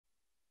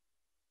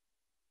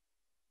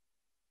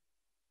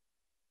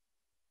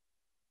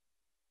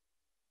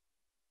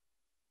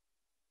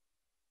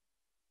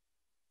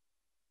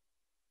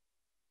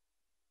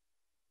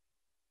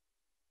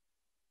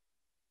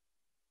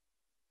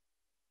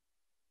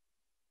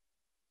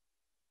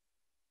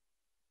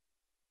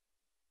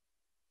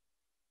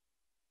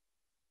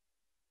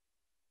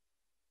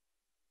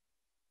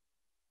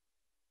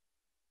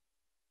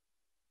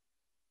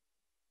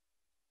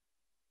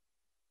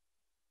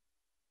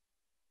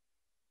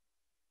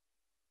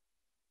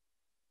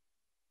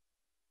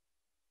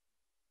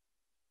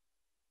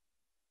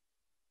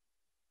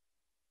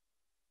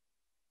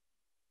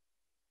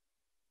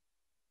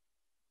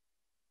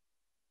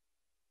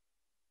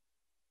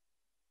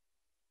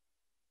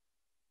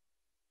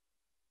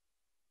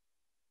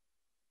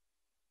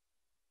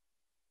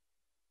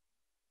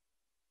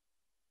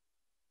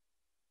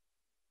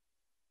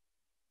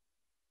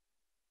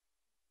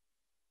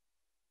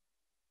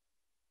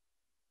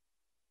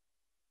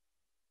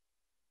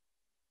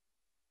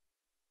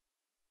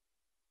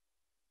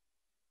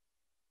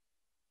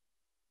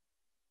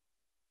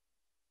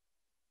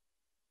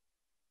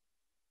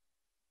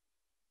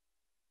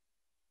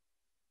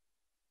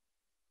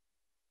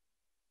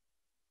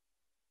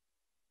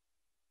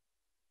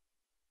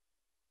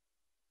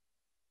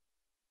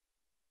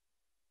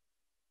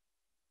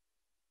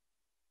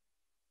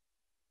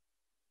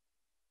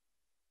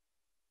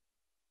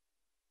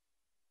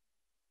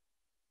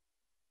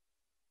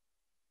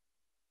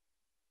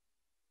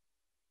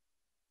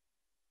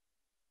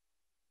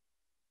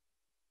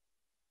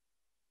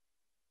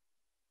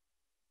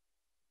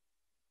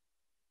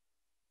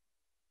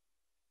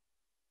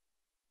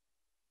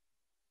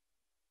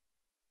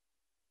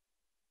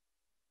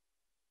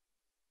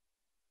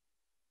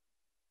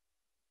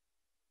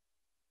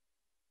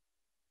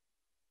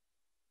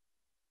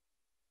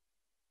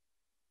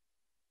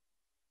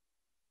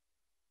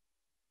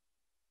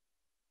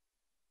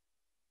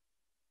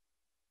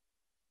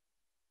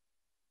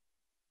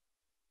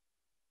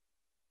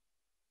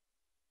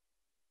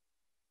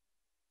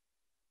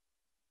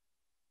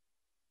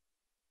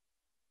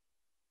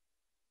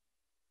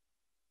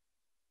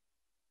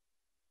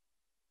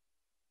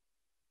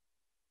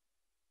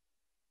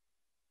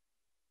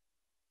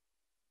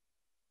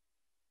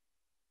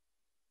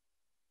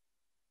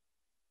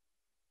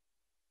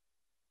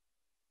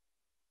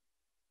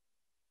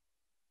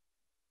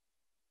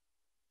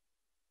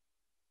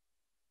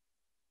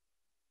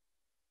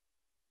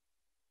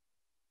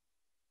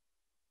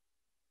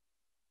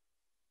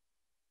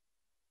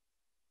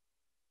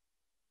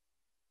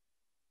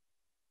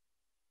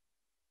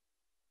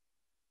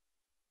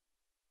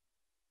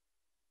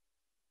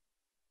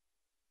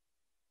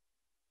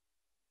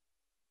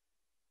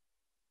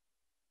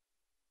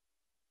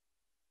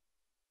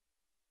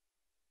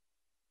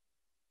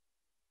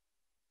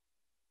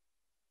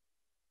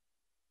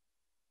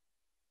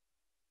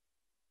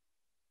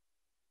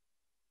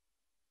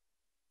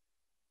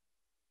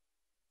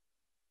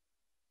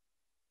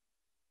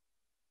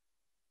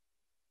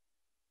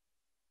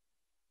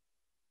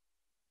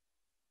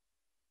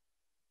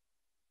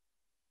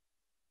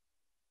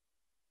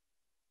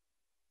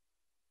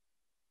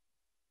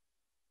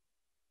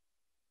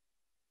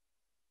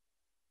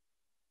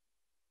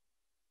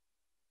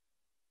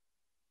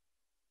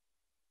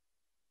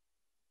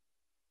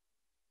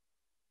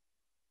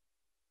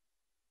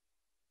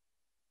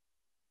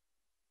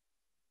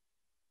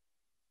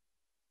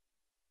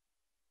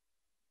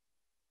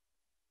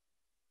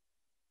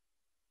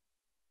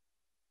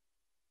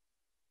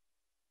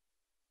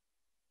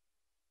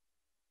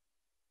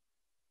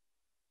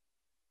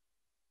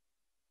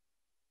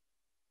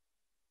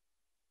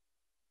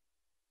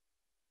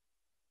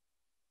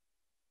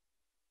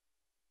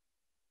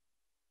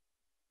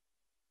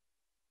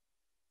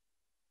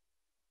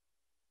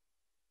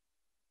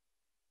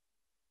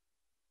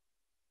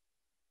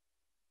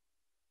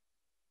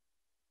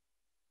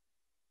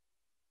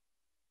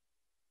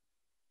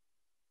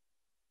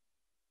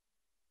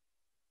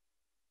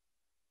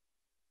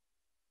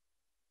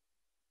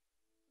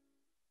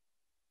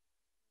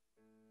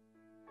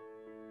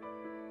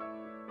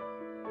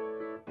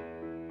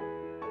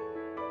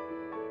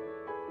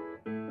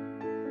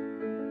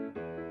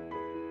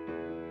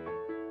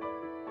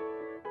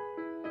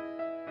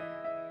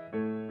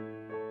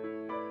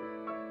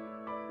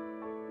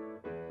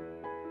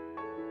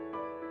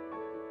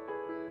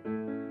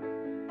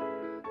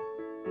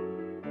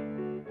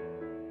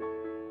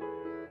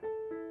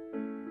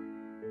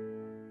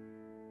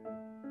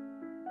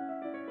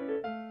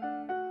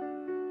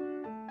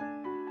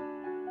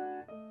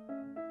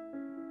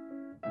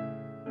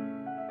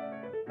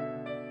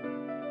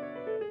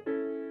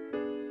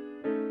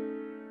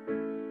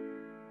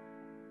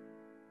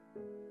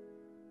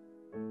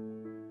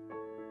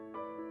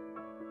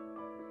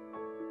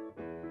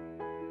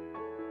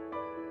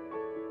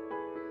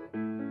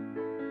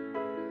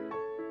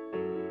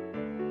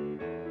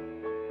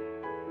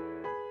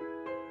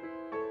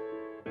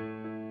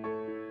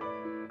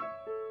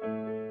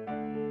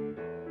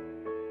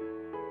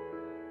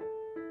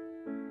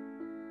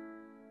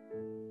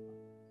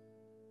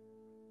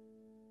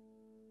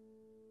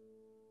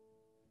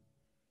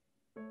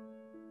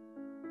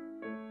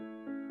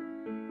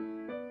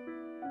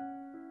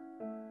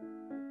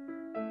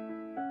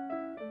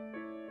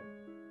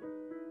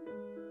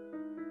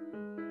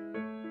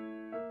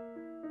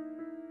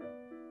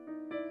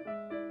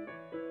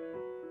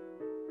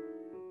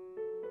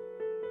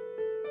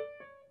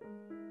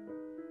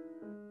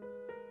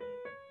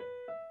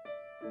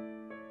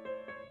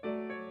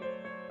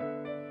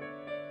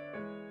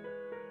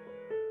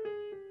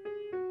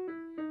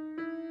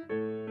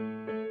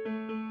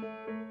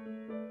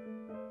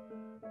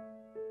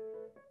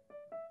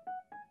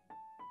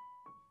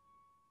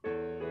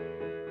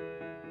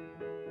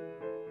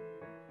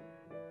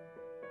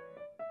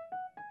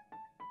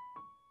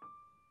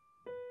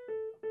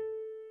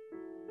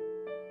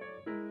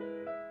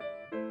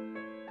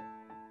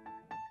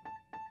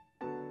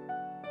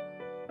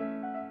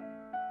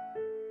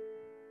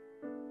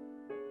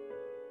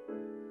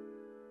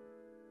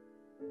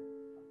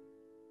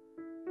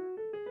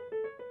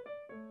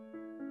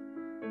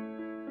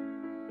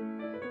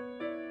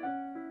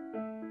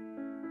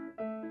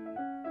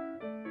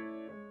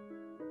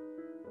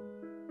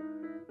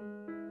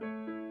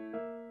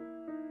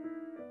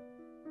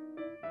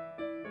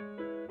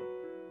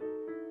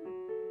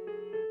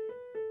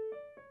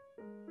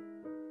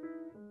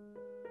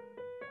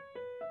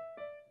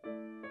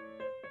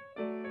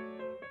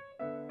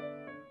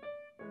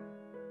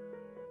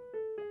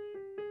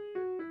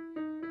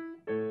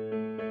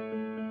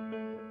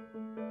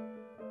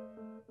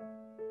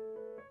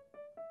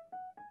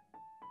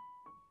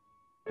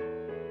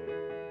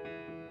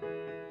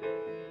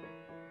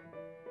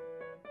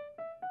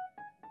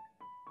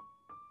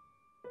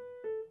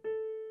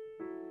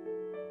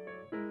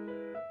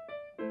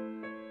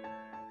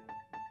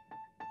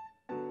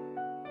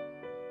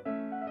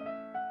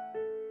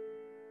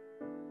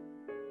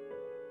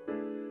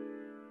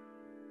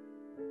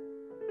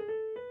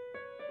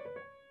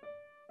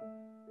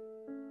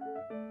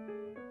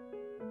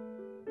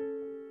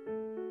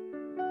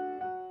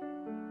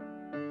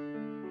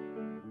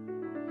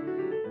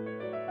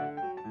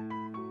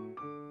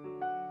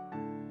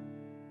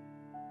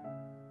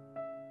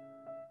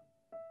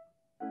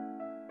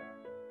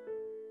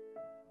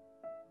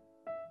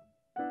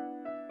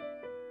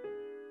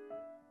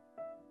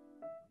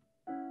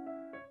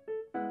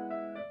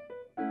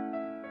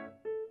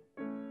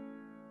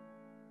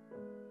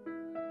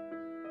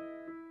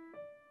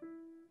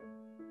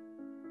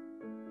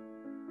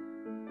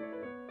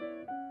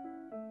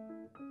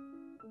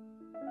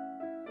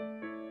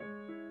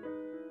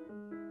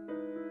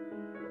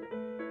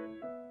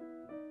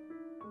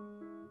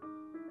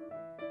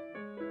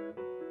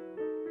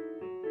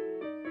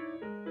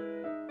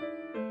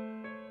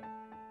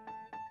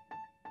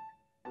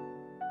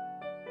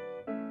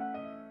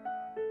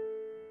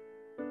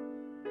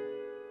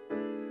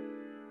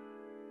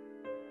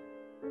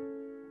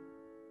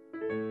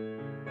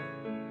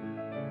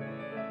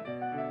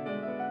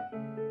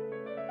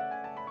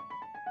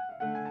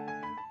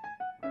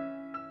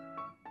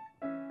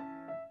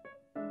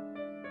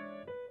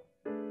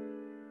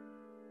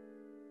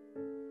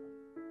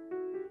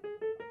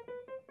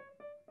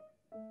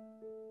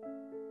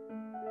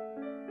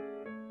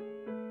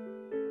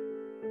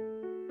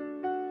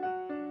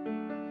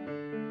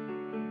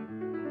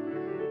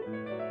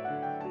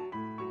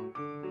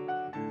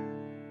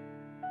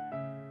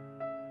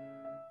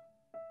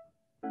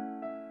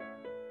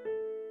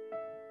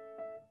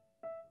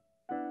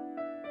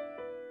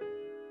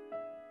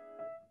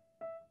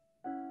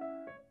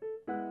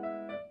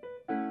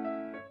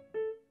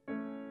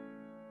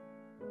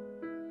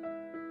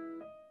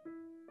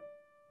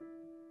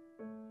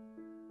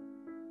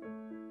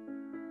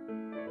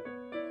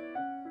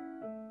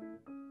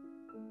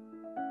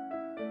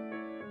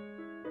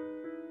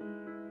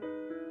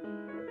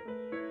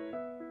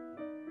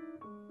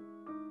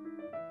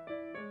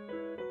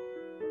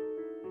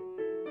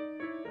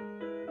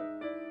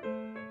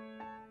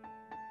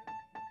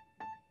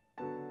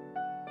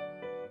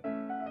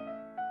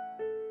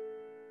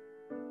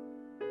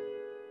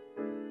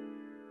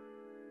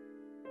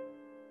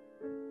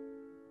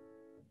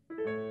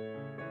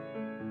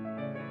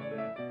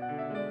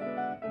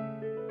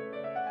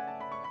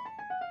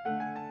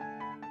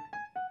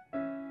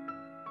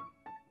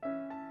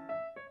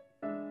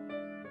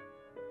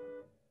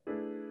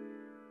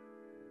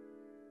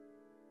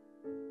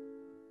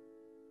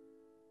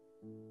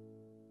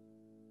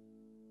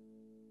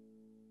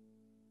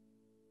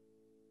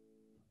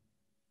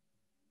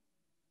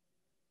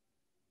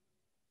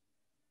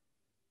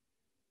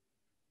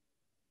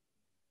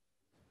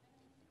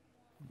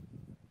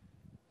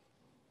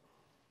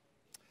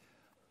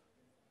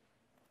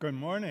Good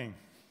morning.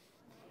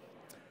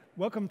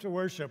 Welcome to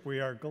worship. We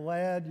are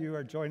glad you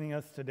are joining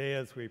us today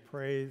as we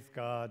praise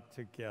God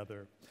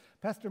together.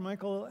 Pastor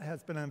Michael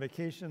has been on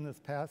vacation this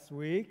past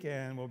week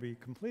and will be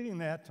completing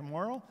that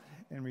tomorrow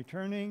and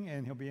returning,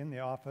 and he'll be in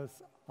the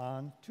office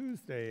on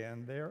Tuesday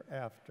and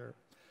thereafter.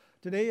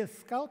 Today is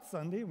Scout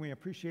Sunday, and we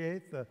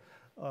appreciate the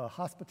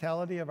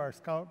hospitality of our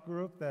Scout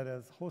group that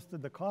has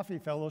hosted the coffee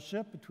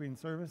fellowship between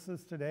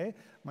services today.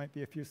 Might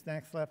be a few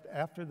snacks left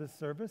after this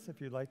service if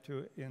you'd like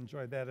to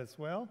enjoy that as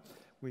well.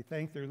 We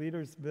thank their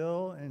leaders,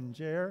 Bill and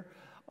Jer,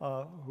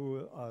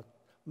 who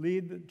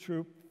lead the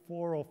Troop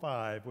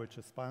 405, which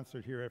is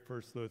sponsored here at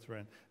First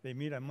Lutheran. They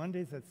meet on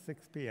Mondays at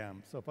 6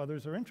 p.m. So if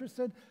others are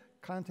interested,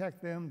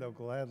 contact them. They'll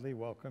gladly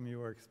welcome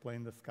you or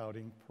explain the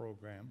scouting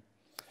program.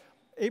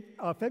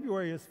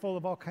 February is full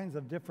of all kinds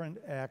of different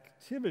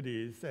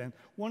activities, and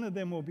one of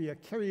them will be a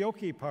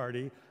karaoke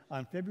party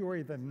on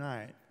February the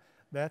 9th.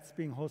 That's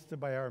being hosted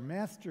by our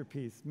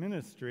Masterpiece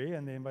Ministry,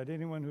 and they invite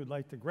anyone who'd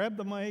like to grab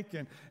the mic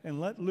and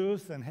let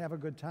loose and have a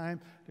good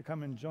time to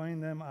come and join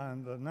them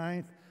on the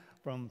 9th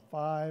from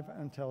 5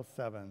 until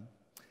 7.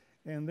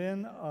 And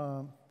then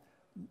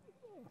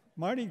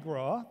Mardi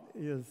Gras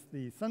is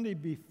the Sunday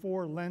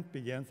before Lent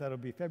begins. That'll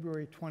be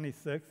February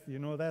 26th. You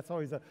know, that's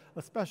always a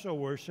special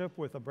worship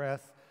with a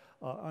brass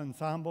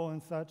ensemble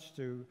and such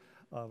to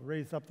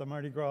raise up the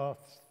Mardi Gras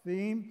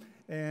theme.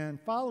 And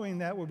following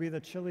that will be the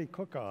chili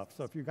cook-off.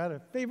 So if you've got a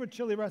favorite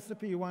chili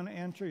recipe you want to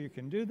enter, you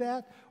can do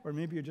that. Or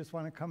maybe you just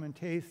want to come and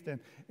taste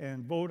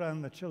and vote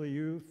on the chili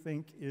you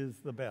think is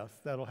the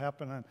best. That'll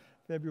happen on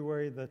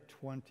February the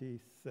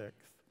 26th.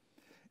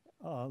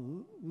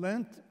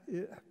 Lent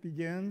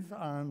begins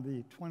on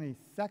the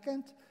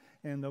 22nd,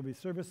 and there'll be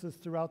services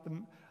throughout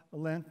the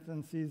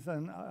Lenten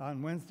season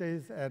on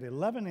Wednesdays at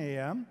 11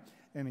 a.m.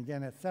 and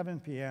again at 7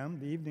 p.m.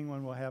 The evening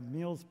one will have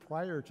meals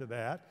prior to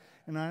that.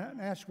 And on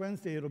Ash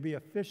Wednesday, it'll be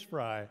a fish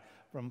fry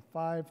from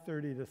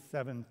 5:30 to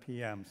 7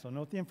 p.m. So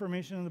note the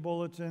information in the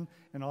bulletin,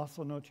 and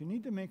also note you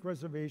need to make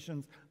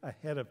reservations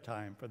ahead of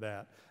time for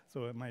that,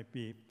 so it might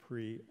be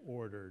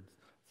pre-ordered.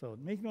 So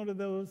make note of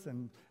those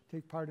and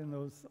take part in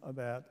those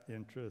that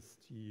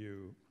interest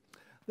you.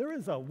 There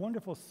is a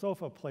wonderful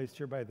sofa placed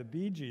here by the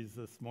Bee Gees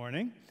this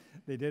morning.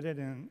 They did it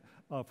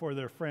for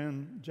their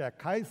friend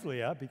Jack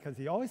Kaislea because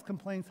he always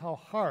complains how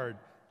hard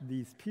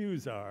these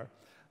pews are.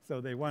 So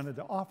they wanted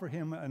to offer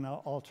him an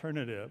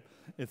alternative.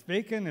 It's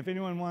vacant. If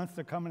anyone wants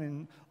to come in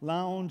and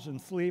lounge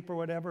and sleep or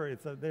whatever,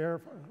 it's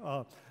there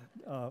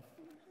to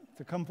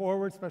come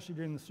forward, especially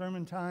during the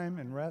sermon time,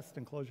 and rest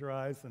and close your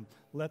eyes and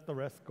let the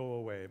rest go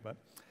away. But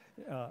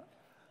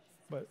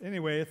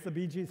anyway, it's the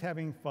Bee Gees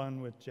having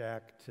fun with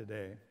Jack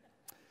today.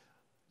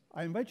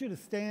 I invite you to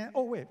stand.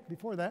 Oh, wait,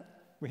 before that,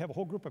 we have a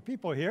whole group of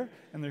people here,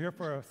 and they're here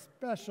for a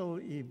special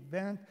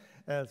event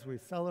as we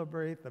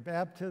celebrate the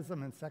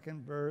baptism and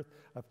second birth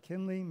of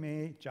Kinley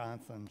Mae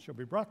Johnson. She'll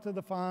be brought to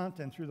the font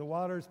and through the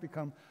waters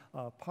become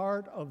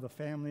part of the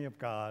family of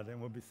God, and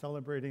we'll be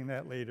celebrating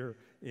that later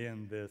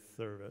in this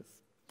service.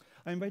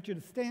 I invite you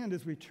to stand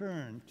as we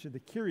turn to the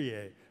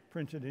Kyrie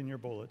printed in your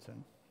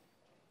bulletin.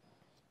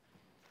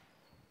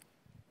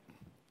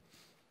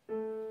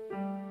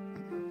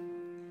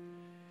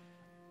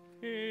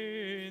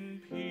 In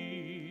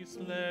peace,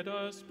 let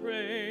us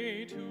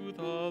pray to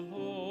the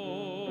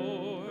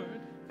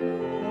Lord.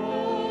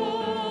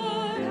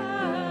 Lord,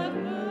 have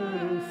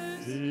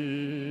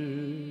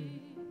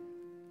mercy.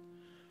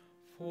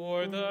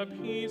 For the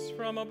peace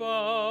from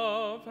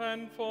above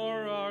and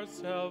for our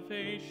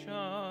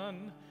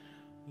salvation,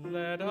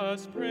 let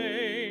us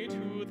pray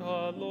to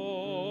the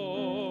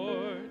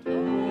Lord.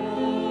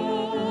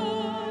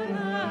 Lord,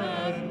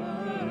 have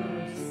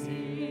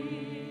mercy.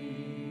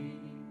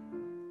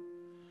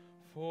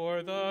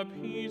 For the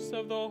peace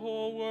of the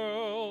whole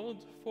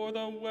world, for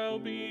the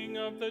well-being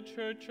of the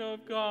Church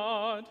of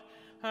God,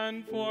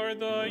 and for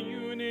the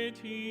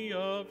unity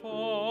of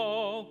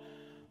all,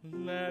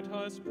 let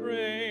us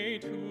pray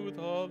to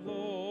the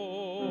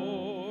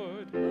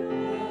Lord.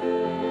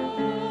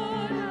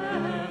 Lord,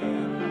 have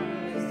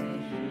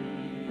mercy.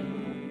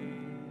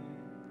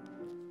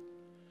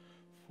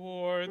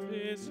 For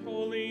this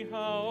holy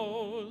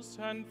house,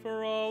 and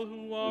for all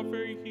who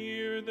offer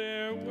here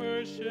their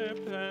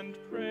worship and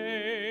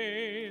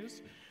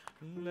praise,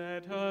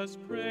 let us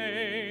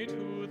pray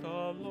to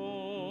the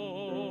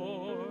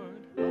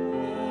Lord.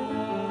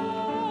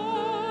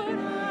 Lord,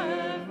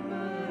 have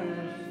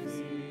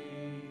mercy.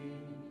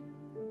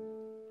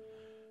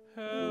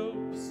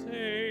 Help,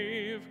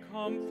 save,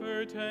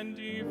 comfort, and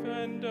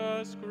defend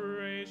us,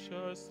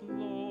 gracious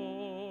Lord.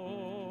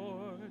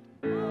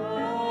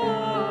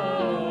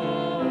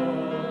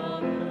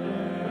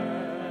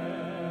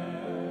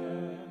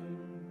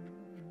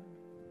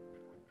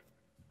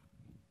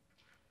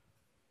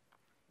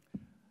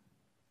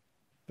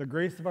 The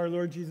grace of our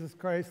Lord Jesus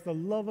Christ, the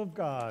love of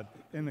God,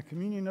 and the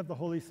communion of the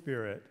Holy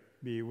Spirit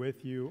be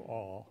with you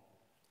all.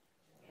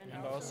 And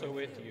also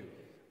with you.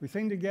 We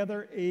sing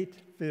together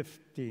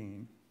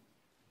 8:15.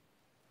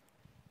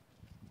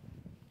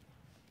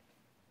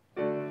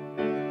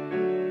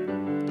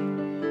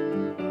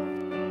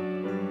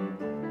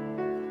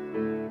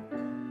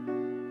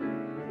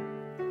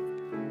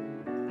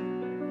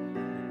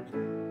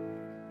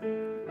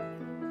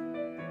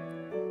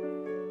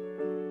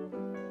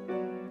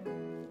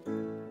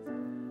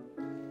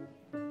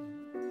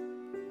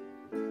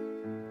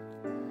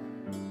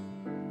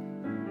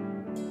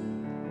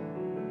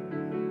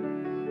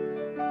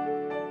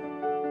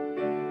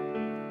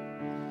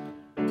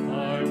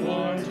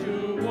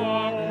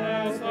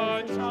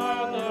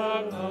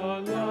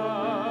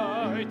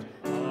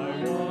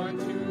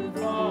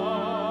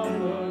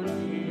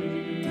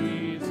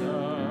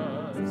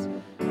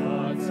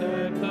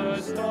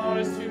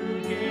 us to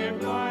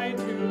give light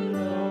to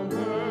the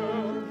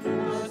world.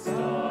 The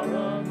star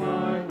of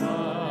my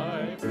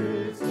life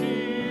is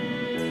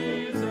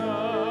Jesus.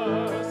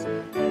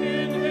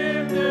 In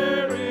him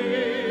there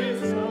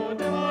is no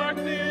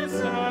darkness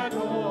at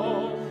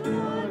all.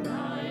 The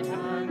night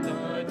and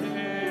the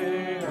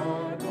day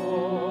are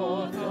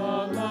both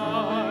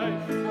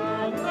alike. The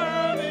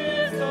Lamb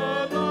is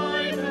the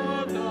light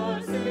of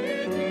the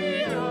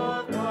city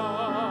of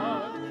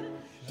God.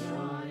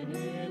 Shine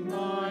in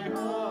my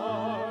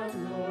heart,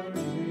 Lord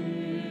Jesus.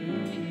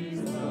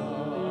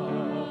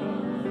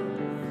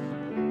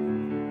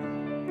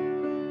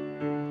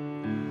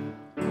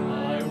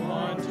 I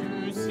want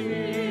to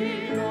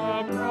see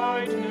the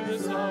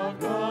brightness of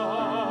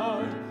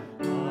God.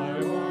 I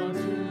want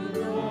to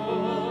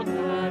look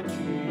at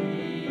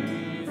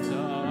Jesus.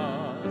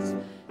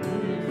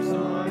 Dear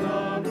Son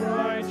of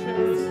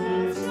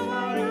righteousness,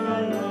 shine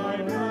on my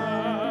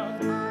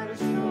path and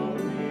show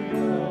me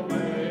the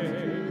way,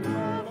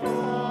 my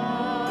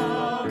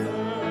Father.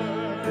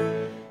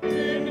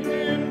 In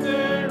him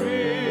there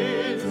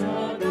is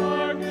no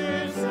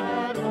darkness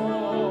at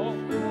all.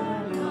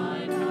 The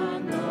night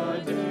and the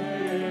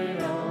day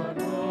are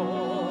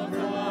both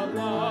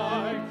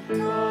alike. The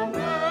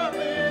Lamb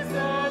is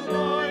the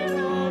light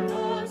of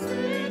the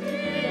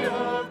city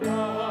of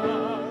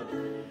God.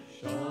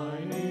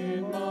 Shine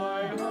in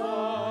my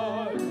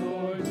heart,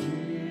 Lord Jesus.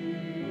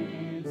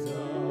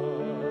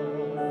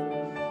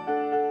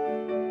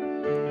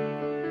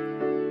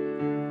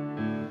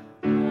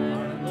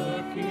 I'm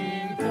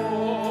looking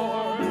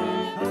for the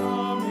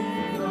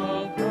coming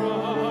of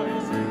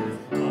Christ.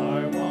 I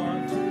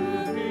want to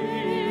be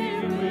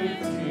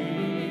with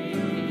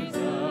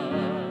Jesus.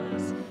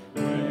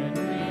 When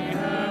we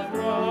have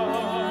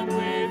run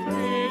with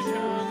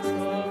patience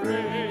the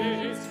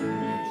race,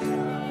 we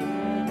shall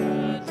have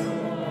the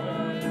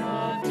joy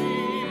of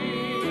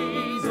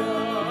Jesus.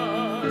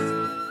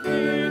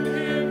 In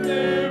him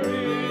there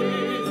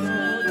is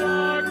no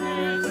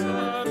darkness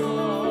at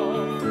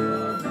all. The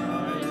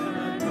night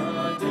and the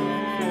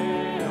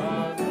day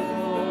are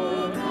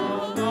both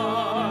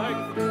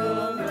alike. The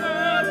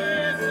Lamb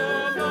is the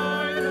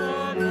light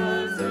of the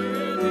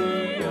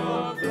city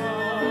of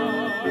God.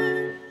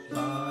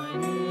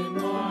 Shine in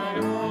my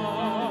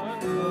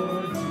heart,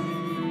 Lord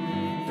Jesus.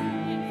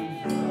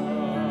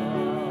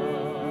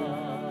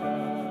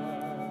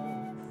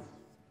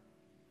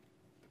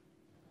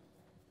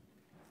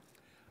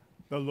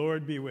 The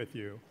Lord be with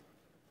you.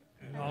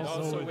 And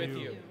also with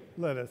you.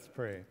 Let us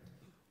pray.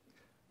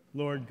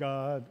 Lord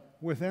God,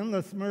 with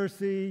endless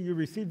mercy, you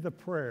receive the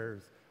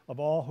prayers of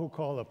all who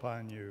call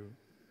upon you.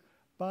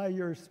 By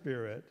your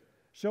Spirit,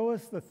 show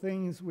us the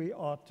things we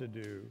ought to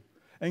do,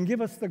 and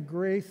give us the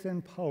grace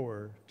and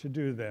power to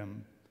do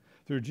them.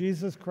 Through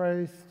Jesus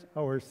Christ,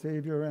 our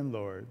Savior and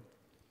Lord.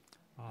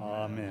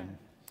 Amen.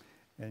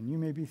 And you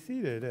may be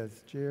seated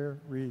as Chair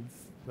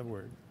reads the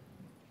word.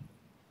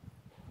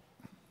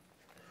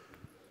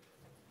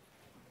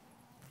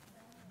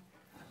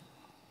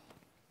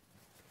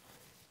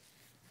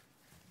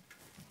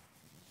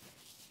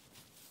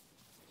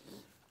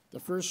 The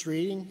first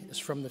reading is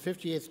from the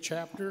 58th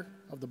chapter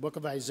of the book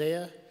of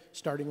Isaiah,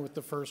 starting with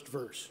the first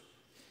verse.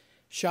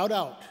 Shout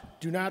out,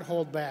 do not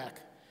hold back.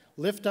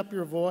 Lift up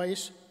your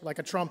voice like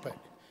a trumpet.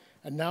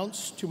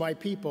 Announce to my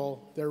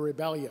people their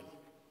rebellion,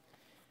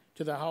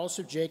 to the house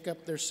of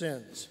Jacob their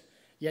sins.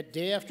 Yet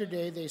day after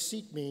day they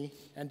seek me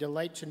and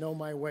delight to know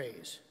my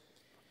ways,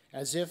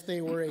 as if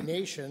they were a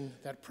nation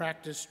that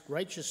practiced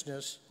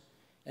righteousness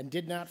and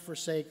did not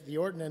forsake the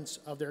ordinance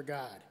of their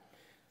God.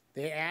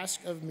 They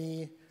ask of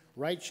me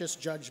righteous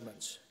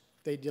judgments.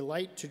 They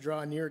delight to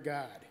draw near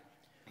God.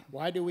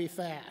 Why do we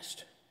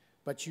fast,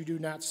 but you do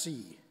not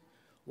see?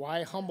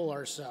 Why humble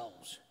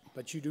ourselves,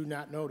 but you do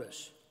not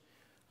notice?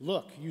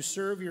 Look, you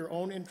serve your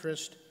own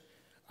interest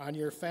on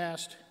your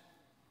fast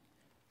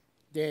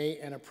day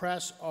and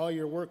oppress all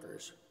your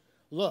workers.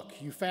 Look,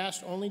 you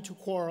fast only to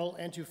quarrel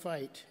and to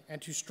fight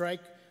and to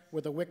strike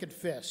with a wicked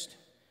fist.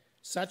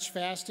 Such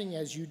fasting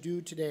as you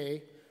do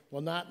today will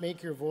not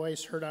make your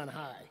voice heard on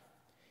high.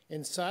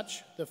 In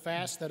such, the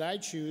fast that I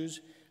choose,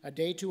 a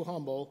day to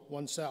humble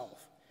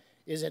oneself,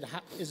 is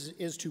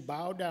to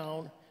bow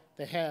down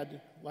the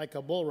head like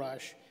a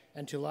bulrush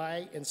and to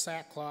lie in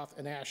sackcloth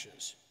and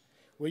ashes.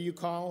 Will you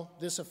call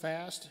this a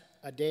fast,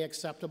 a day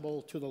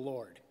acceptable to the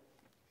Lord?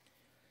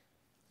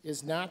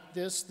 Is not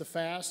this the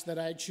fast that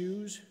I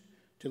choose?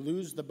 To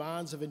loose the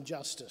bonds of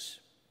injustice,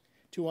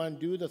 to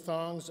undo the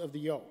thongs of the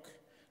yoke,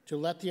 to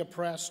let the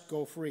oppressed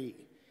go free,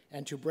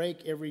 and to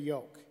break every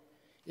yoke?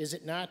 Is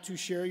it not to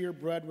share your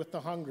bread with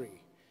the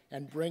hungry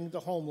and bring the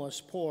homeless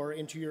poor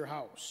into your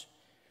house?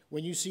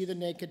 When you see the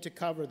naked, to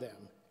cover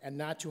them, and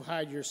not to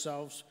hide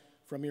yourselves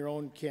from your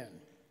own kin.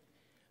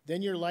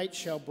 Then your light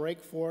shall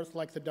break forth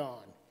like the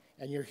dawn,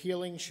 and your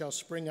healing shall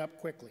spring up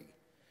quickly.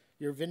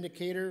 Your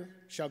vindicator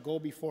shall go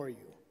before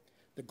you.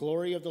 The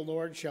glory of the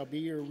Lord shall be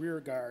your rear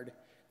guard.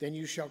 Then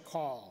you shall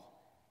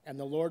call, and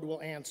the Lord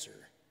will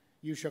answer.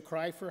 You shall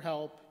cry for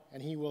help,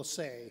 and he will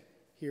say,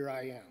 Here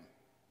I am.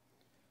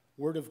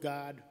 Word of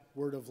God,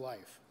 word of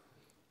life.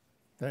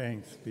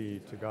 Thanks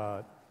be to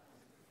God.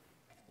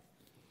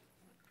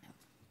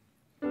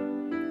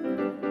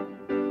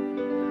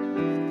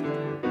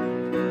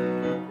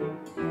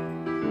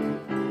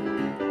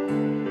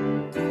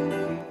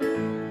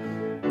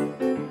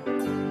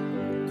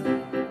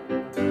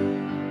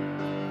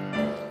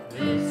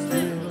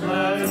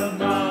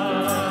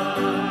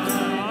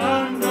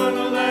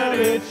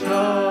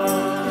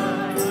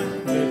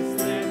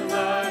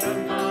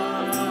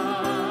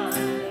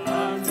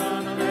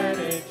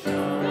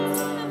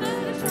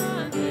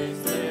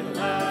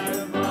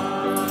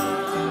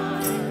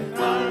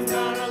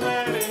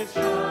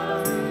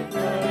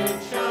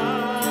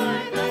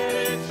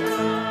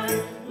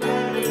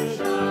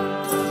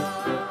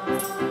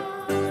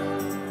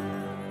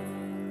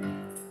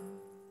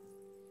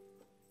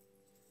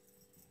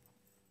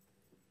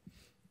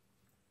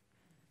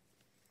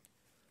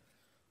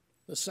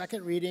 The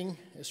second reading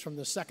is from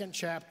the second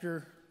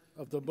chapter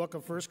of the book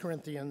of 1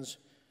 Corinthians,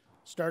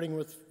 starting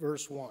with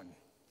verse 1.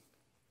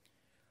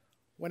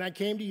 When I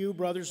came to you,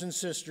 brothers and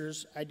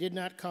sisters, I did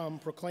not come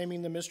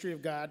proclaiming the mystery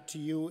of God to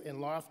you in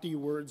lofty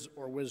words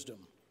or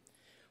wisdom.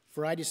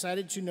 For I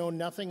decided to know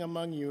nothing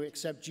among you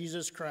except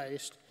Jesus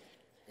Christ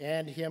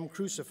and him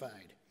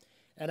crucified.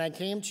 And I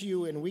came to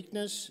you in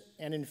weakness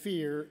and in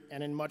fear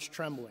and in much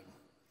trembling.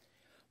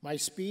 My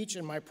speech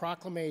and my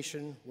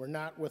proclamation were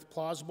not with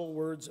plausible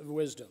words of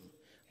wisdom,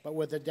 but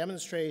with a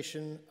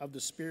demonstration of the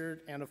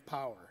Spirit and of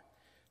power,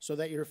 so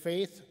that your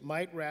faith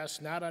might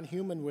rest not on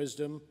human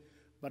wisdom,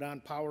 but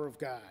on power of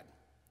God.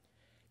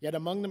 Yet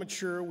among the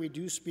mature we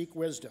do speak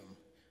wisdom,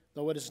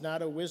 though it is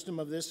not a wisdom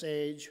of this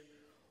age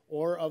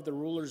or of the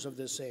rulers of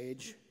this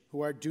age,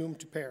 who are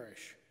doomed to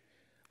perish.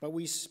 But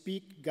we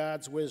speak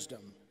God's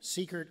wisdom,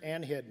 secret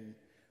and hidden,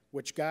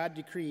 which God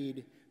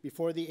decreed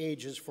before the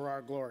ages for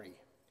our glory.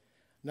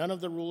 None of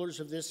the rulers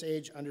of this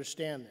age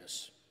understand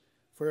this,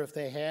 for if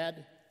they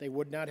had, they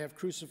would not have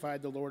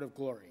crucified the Lord of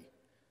glory.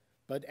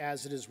 But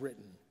as it is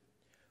written,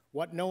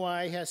 what no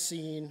eye has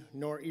seen,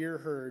 nor ear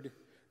heard,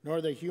 nor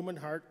the human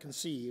heart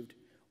conceived,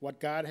 what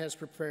God has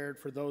prepared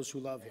for those who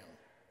love him.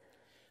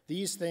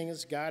 These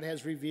things God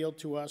has revealed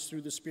to us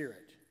through the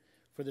Spirit,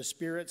 for the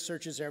Spirit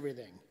searches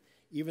everything,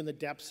 even the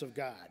depths of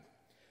God.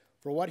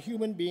 For what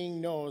human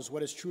being knows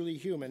what is truly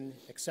human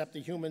except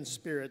the human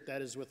spirit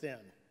that is within?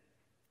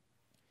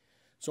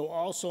 So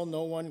also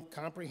no one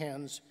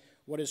comprehends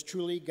what is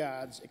truly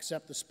God's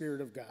except the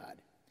Spirit of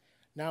God.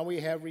 Now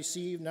we have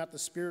received not the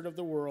spirit of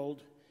the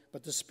world,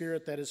 but the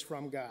Spirit that is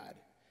from God,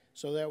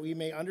 so that we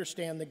may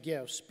understand the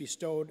gifts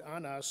bestowed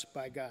on us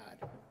by God.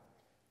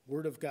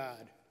 Word of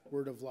God,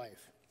 word of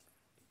life.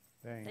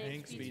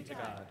 Thanks be to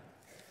God.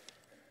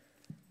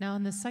 Now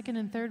in the second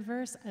and third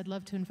verse, I'd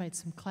love to invite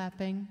some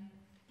clapping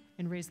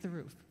and raise the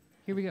roof.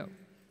 Here we go.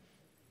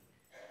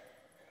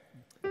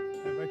 I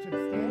invite you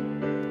to stand.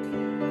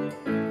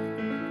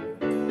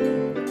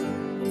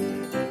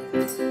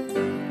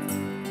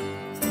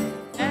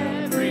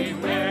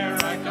 Everywhere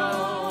I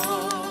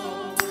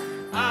go,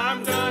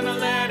 I'm gonna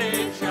let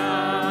it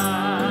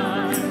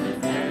shine.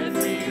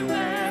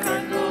 Everywhere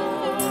I go,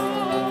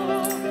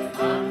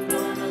 I'm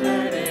gonna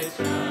let it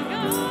shine.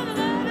 Gonna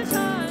let it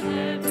shine.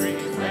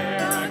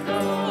 Everywhere I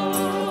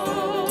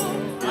go,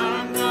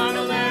 I'm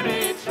gonna let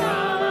it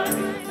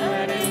shine.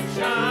 Let it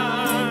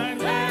shine.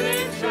 Let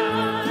it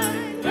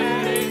shine.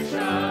 Let it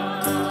shine.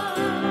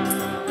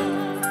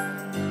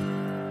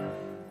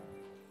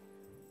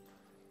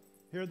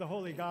 Hear the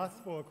Holy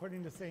Gospel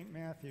according to St.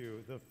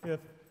 Matthew, the 5th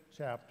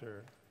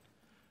chapter.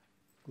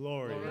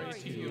 Glory Glory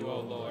to you, O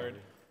Lord.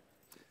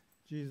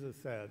 Jesus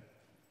said,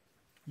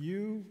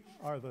 "You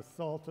are the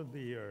salt of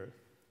the earth.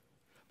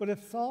 But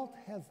if salt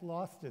has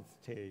lost its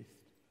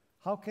taste,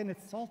 how can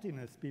its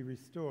saltiness be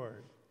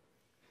restored?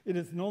 It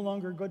is no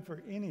longer good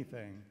for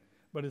anything,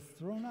 but is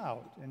thrown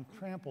out and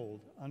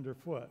trampled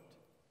underfoot.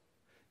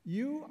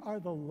 You are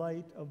the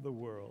light of the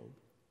world.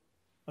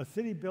 A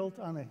city built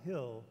on a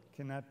hill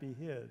cannot be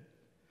hid.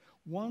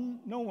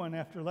 No one,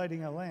 after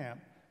lighting a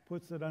lamp,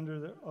 puts it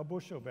under a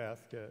bushel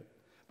basket,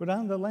 but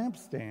on the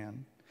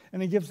lampstand,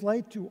 and it gives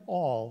light to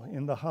all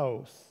in the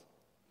house.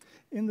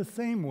 In the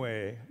same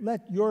way,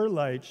 let your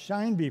light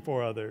shine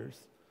before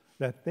others,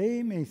 that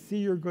they may see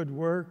your good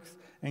works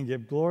and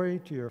give glory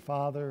to your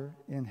Father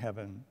in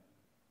heaven.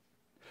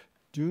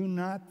 Do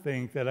not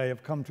think that I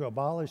have come to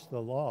abolish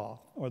the law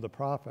or the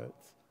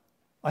prophets.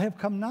 I have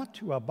come not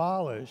to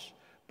abolish,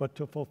 but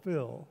to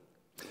fulfill.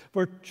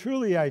 For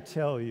truly I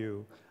tell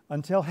you,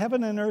 until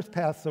heaven and earth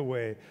pass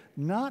away,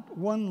 not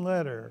one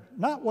letter,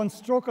 not one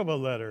stroke of a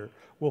letter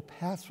will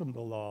pass from the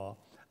law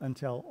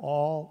until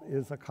all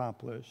is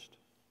accomplished.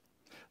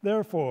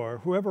 Therefore,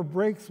 whoever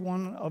breaks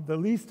one of the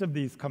least of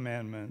these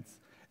commandments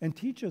and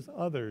teaches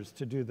others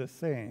to do the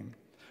same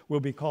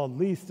will be called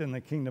least in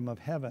the kingdom of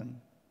heaven.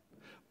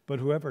 But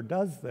whoever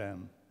does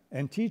them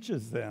and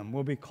teaches them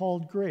will be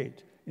called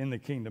great in the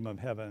kingdom of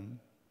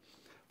heaven.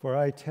 For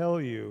I tell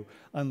you,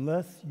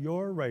 unless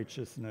your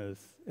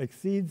righteousness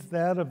exceeds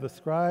that of the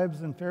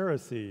scribes and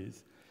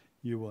Pharisees,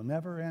 you will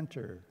never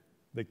enter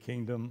the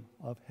kingdom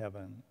of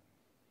heaven."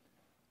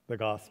 The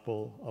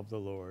Gospel of the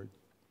Lord.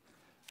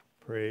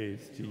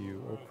 Praise to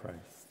you, O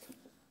Christ.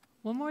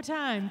 One more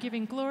time,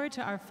 giving glory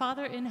to our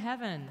Father in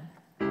heaven.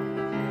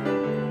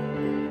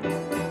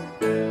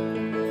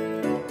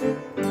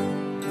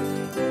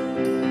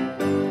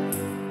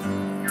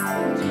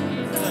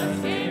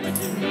 Jesus gave it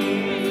to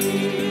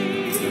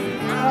me.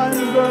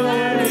 I'm gonna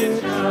let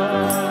it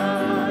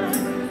shine.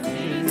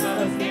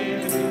 Jesus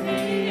gave it to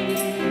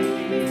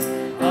me.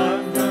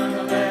 I'm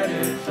gonna let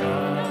it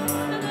shine.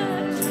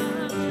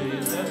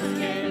 Jesus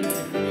gave it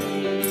to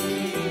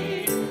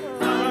me.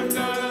 I'm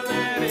gonna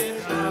let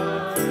it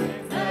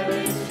shine. Let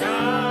it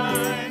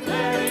shine.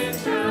 Let it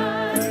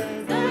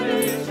shine. Let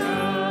it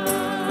shine.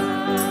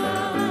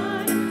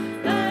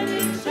 Let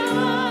it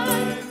shine.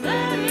 Let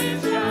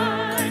it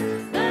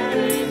shine. Let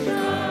it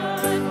shine.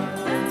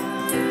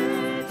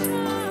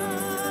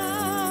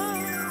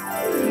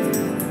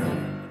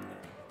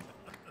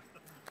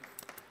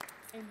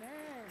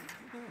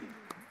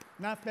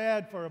 Not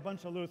bad for a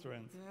bunch of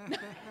Lutherans.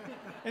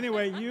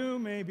 Anyway, you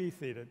may be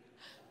seated.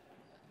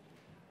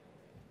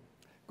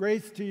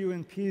 Grace to you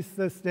and peace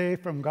this day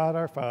from God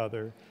our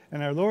Father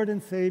and our Lord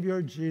and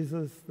Savior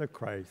Jesus the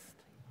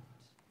Christ.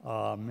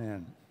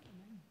 Amen.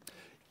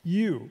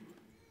 You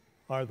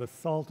are the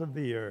salt of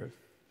the earth.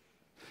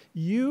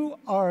 You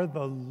are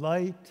the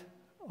light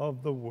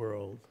of the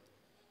world.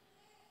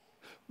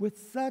 With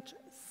such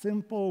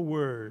simple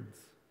words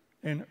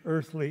and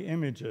earthly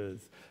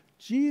images,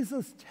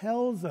 Jesus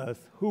tells us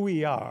who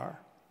we are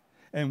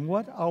and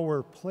what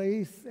our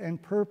place and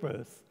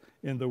purpose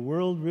in the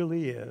world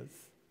really is.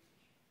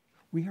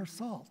 We are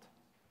salt.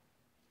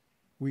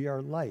 We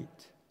are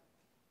light.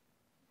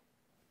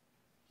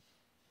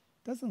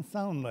 Doesn't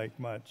sound like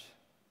much,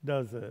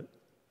 does it?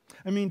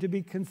 I mean, to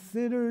be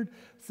considered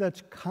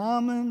such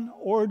common,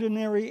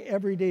 ordinary,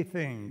 everyday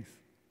things,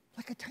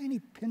 like a tiny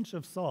pinch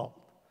of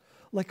salt,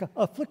 like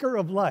a flicker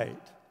of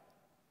light,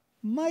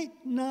 might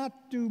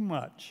not do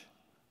much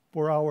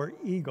for our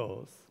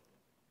egos.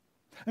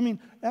 I mean,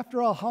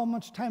 after all, how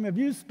much time have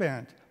you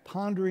spent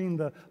pondering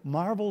the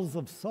marvels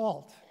of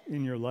salt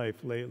in your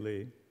life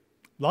lately?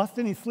 Lost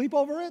any sleep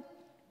over it?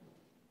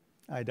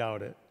 I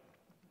doubt it.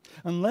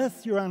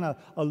 Unless you're on a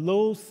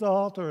low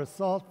salt or a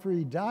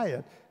salt-free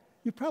diet,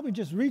 you probably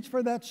just reach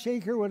for that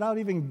shaker without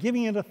even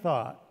giving it a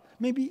thought.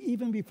 Maybe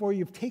even before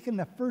you've taken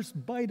the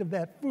first bite of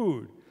that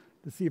food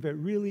to see if it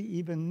really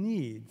even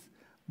needs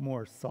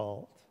more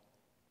salt.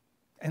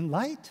 And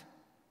light?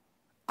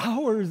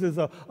 Ours is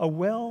a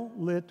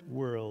well-lit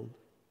world.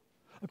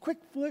 A quick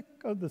flick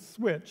of the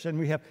switch and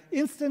we have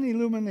instant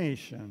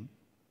illumination.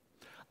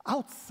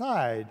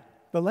 Outside,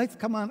 the lights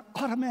come on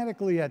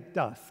automatically at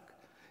dusk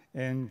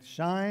and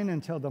shine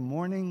until the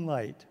morning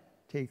light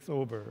takes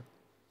over.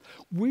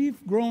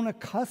 We've grown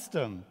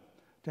accustomed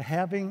to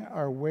having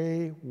our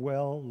way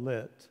well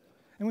lit,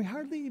 and we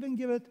hardly even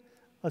give it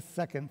a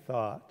second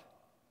thought.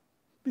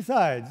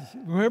 Besides,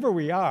 wherever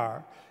we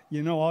are,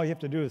 you know, all you have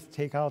to do is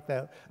take out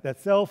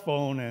that cell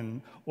phone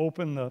and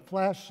open the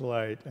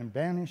flashlight and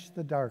banish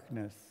the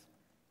darkness.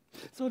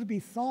 So to be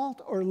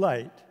salt or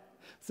light,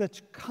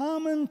 such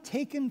common,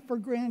 taken for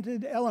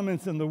granted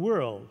elements in the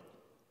world,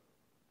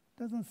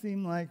 doesn't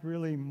seem like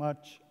really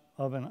much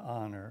of an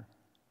honor.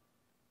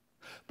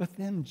 But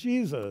then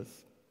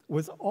Jesus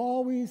was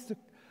always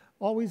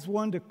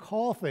one to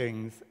call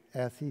things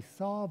as he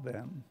saw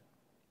them.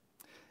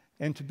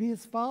 And to be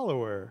his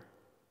follower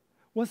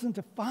wasn't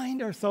to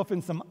find ourselves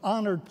in some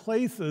honored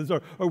places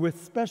or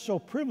with special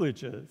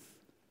privileges.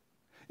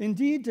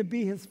 Indeed, to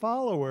be his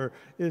follower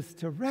is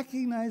to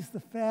recognize the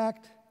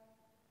fact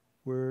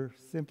we're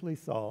simply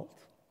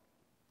salt.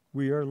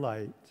 We are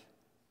light.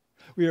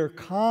 We are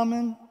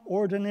common,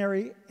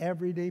 ordinary,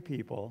 everyday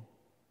people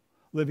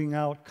living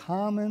out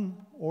common,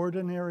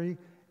 ordinary,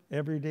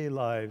 everyday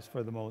lives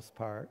for the most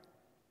part,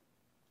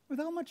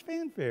 without much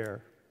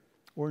fanfare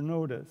or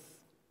notice.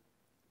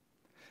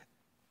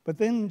 But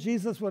then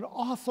Jesus would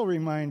also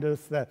remind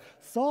us that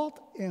salt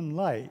and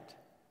light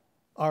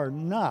are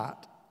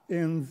not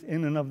ends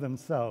in and of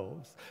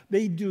themselves.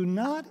 They do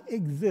not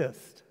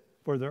exist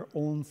for their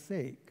own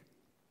sake.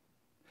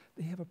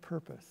 They have a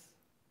purpose,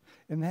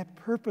 and that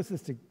purpose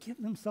is to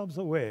give themselves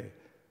away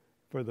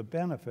for the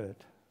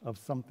benefit of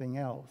something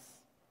else.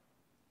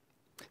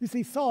 You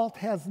see, salt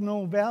has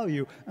no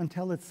value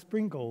until it's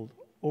sprinkled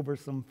over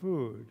some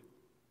food.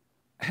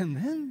 And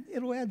then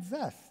it'll add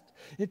zest.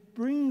 It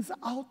brings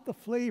out the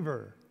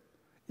flavor.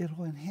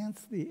 It'll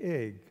enhance the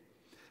egg,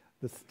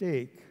 the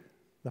steak,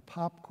 the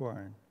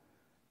popcorn,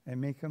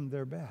 and make them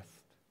their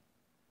best.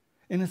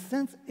 In a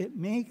sense, it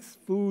makes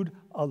food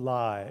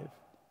alive.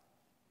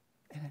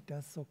 And it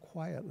does so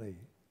quietly,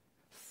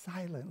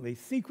 silently,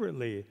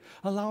 secretly,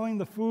 allowing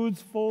the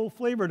food's full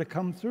flavor to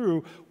come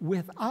through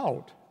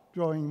without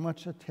drawing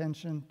much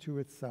attention to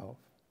itself.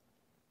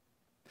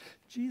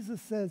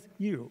 Jesus says,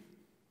 you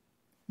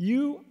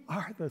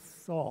are the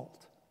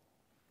salt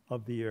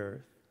of the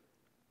earth.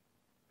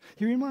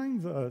 He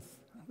reminds us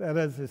that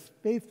as his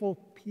faithful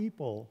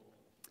people,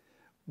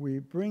 we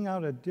bring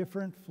out a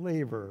different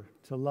flavor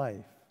to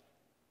life.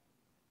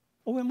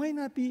 Oh, it might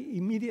not be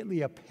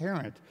immediately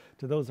apparent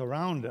to those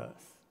around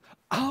us.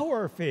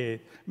 Our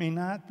faith may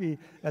not be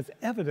as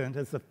evident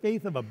as the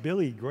faith of a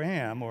Billy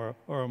Graham or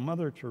a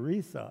Mother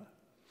Teresa.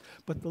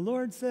 But the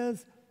Lord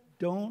says,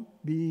 don't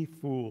be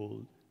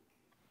fooled.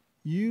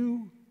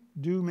 You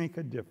do make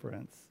a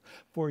difference,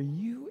 for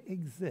you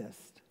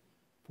exist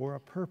for a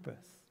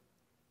purpose.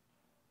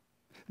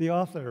 The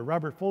author,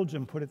 Robert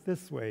Fulgham, put it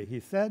this way. He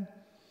said,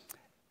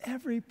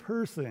 every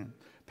person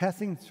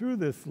passing through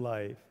this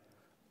life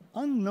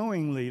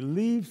unknowingly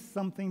leaves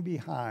something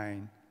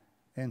behind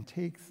and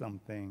takes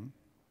something.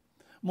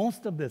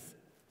 Most of this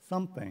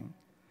something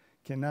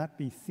cannot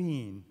be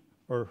seen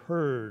or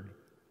heard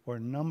or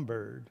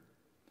numbered,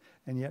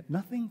 and yet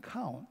nothing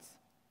counts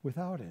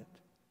without it.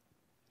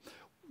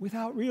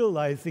 Without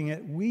realizing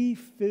it, we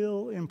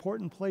fill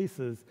important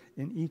places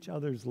in each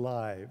other's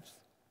lives.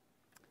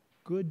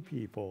 Good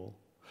people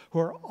who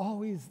are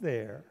always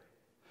there,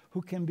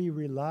 who can be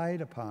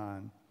relied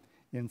upon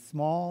in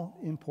small,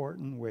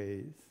 important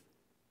ways.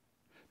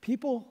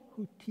 People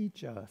who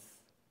teach us,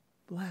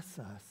 bless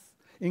us,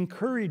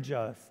 encourage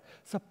us,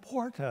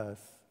 support us,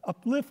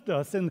 uplift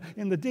us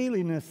in the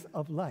dailiness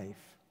of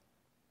life.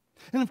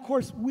 And of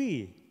course,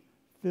 we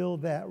fill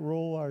that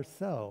role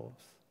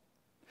ourselves.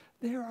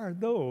 There are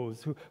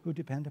those who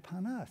depend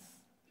upon us,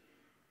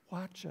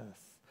 watch us,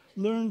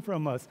 learn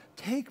from us,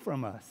 take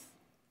from us,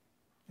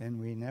 and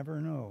we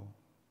never know.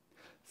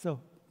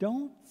 So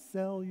don't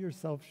sell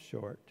yourself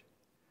short.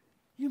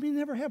 You may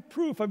never have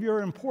proof of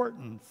your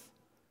importance,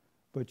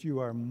 but you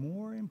are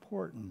more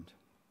important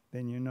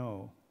than you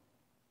know.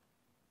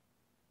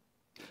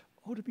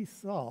 Oh, to be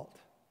salt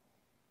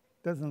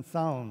doesn't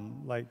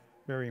sound like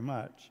very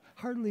much,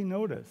 hardly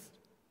noticed,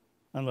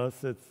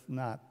 unless it's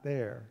not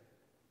there.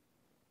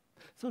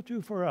 So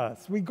too for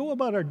us. We go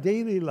about our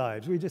daily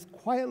lives. We just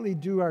quietly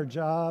do our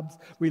jobs.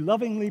 We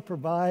lovingly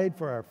provide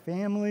for our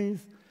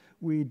families.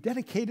 We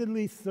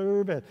dedicatedly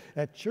serve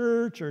at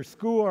church or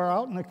school or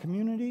out in the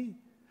community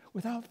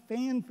without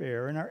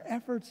fanfare, and our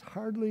efforts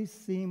hardly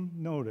seem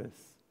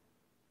noticed.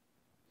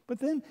 But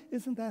then,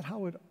 isn't that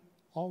how it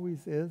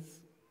always is?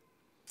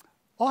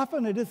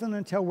 Often it isn't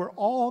until we're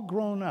all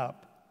grown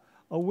up,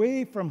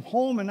 away from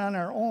home and on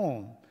our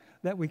own,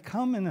 that we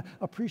come and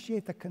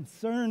appreciate the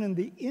concern and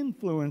the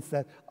influence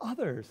that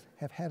others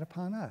have had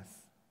upon us.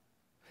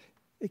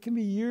 It can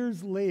be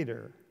years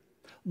later,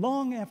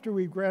 long after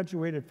we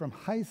graduated from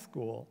high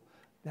school,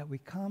 that we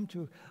come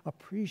to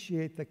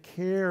appreciate the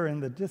care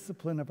and the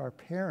discipline of our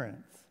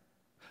parents,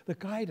 the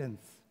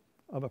guidance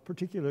of a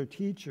particular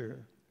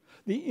teacher,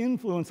 the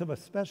influence of a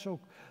special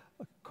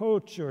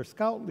coach or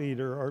scout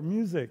leader or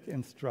music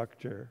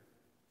instructor.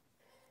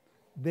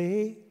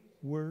 They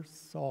were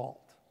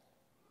salt,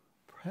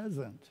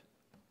 present,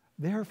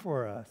 there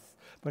for us,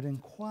 but in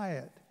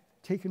quiet,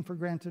 taken for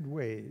granted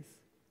ways.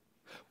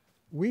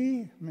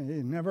 We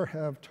may never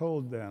have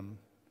told them,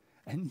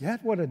 and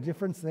yet what a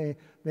difference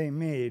they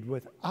made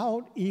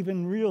without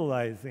even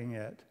realizing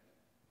it.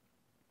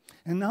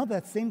 And now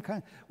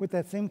with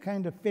that same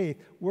kind of faith,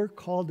 we're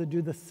called to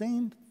do the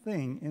same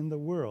thing in the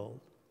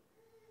world,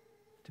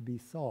 to be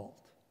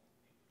salt,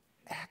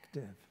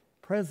 active,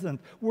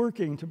 present,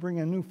 working to bring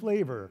a new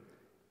flavor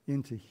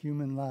into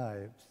human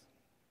lives.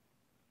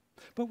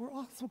 But we're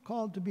also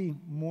called to be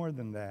more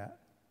than that.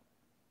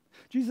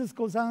 Jesus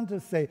goes on to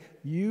say,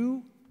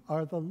 you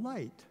are the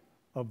light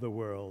of the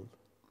world.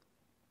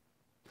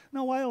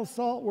 Now, while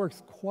salt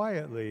works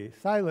quietly,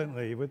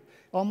 silently,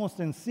 almost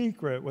in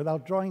secret,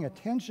 without drawing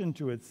attention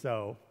to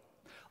itself,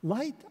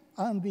 light,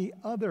 on the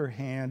other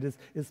hand,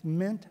 is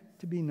meant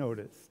to be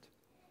noticed.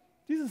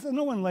 Jesus said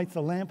no one lights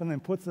a lamp and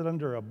then puts it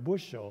under a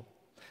bushel.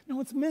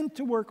 No, it's meant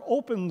to work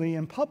openly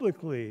and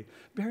publicly,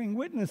 bearing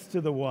witness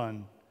to the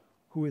one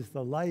who is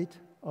the light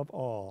of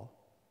all.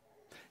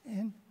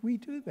 And we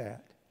do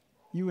that,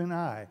 you and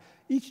I,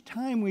 each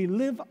time we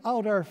live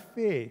out our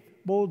faith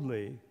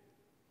boldly.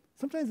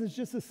 Sometimes it's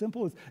just as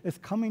simple as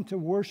coming to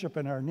worship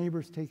and our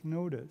neighbors take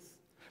notice.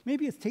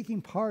 Maybe it's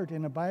taking part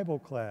in a Bible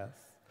class.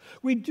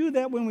 We do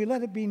that when we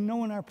let it be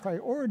known our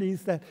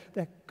priorities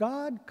that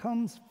God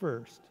comes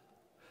first,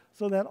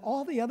 so that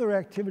all the other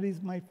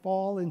activities might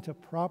fall into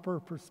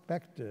proper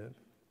perspective.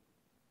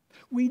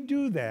 We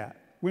do that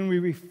when we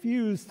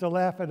refuse to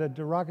laugh at a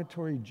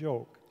derogatory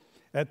joke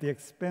at the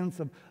expense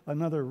of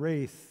another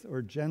race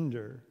or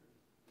gender.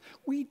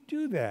 We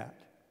do that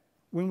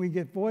when we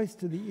give voice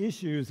to the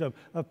issues of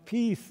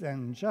peace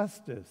and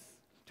justice,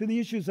 to the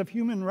issues of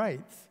human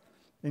rights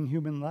in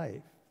human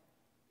life.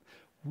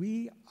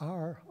 We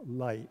are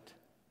light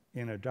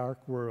in a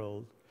dark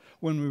world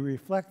when we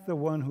reflect the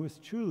one who is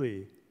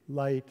truly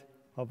light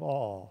of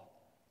all.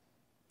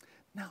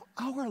 Now,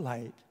 our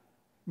light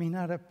may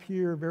not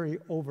appear very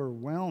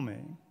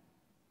overwhelming.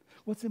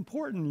 What's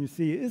important, you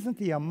see, isn't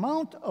the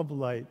amount of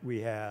light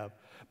we have,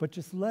 but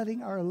just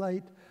letting our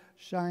light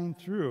shine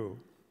through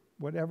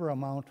whatever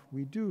amount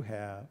we do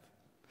have.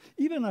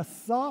 Even a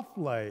soft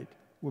light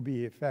will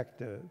be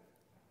effective.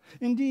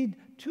 Indeed,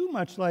 too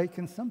much light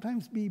can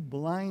sometimes be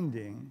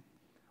blinding,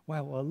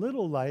 while a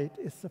little light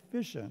is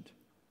sufficient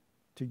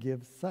to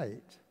give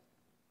sight.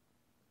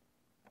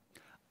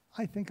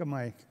 I think of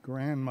my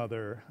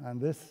grandmother on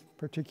this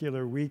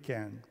particular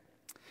weekend.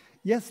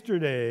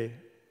 Yesterday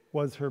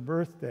was her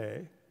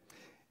birthday,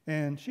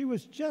 and she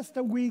was just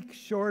a week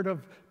short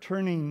of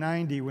turning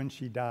 90 when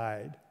she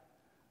died.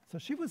 So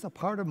she was a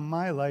part of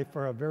my life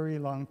for a very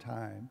long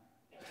time.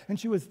 And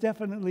she was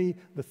definitely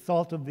the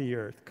salt of the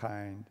earth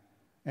kind,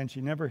 and she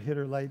never hid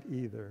her light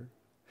either.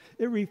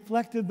 It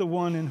reflected the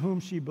one in whom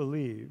she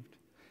believed.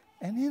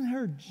 And in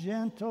her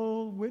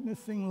gentle,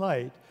 witnessing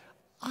light,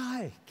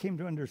 I came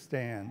to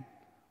understand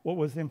what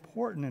was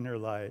important in her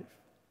life.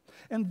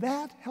 And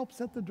that helped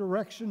set the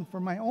direction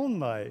for my own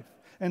life,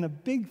 and a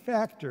big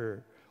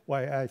factor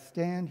why I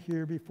stand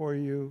here before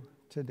you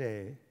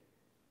today.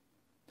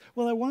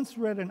 Well, I once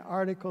read an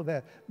article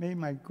that made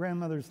my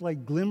grandmother's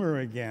light glimmer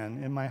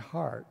again in my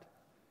heart.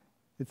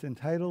 It's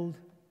entitled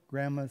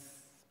Grandma's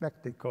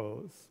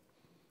Spectacles,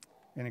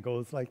 and it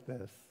goes like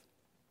this.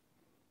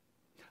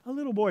 A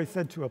little boy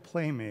said to a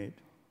playmate,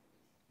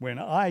 "When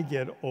I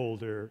get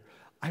older,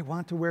 I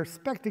want to wear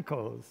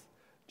spectacles,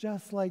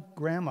 just like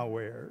Grandma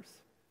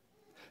wears.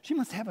 She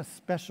must have a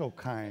special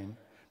kind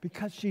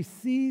because she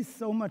sees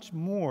so much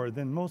more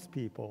than most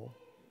people.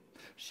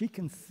 She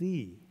can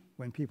see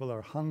when people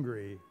are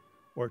hungry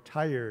or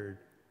tired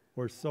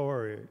or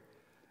sorry,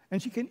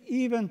 and she can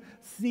even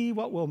see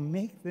what will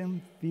make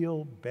them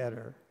feel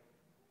better.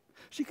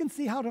 She can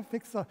see how to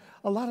fix a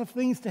lot of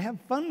things to have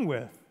fun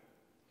with.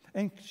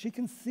 And she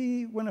can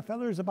see when a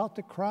feller is about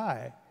to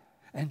cry.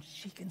 And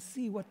she can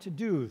see what to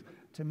do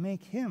to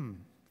make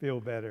him feel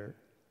better."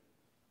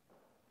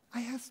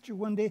 I asked her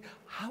one day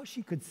how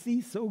she could see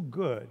so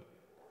good.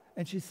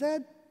 And she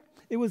said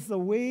it was the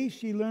way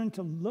she learned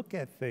to look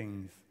at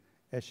things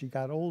as she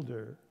got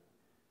older.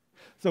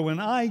 So when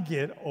I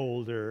get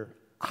older,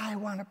 I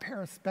want a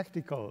pair of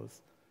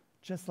spectacles,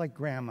 just like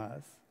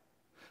Grandma's,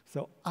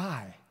 so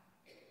I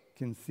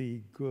can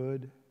see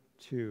good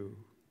too.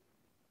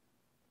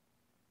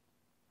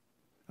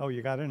 Oh,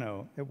 you got to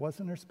know, it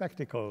wasn't her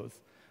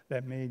spectacles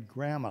that made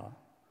Grandma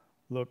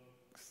look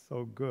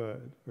so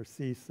good or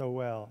see so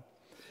well.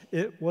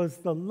 It was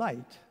the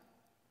light,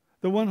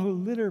 the one who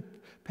lit her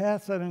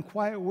path that in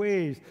quiet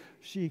ways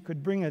she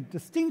could bring a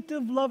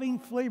distinctive, loving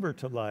flavor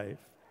to life.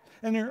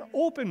 And in her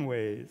open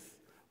ways,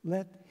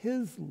 let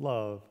his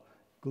love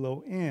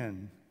glow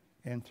in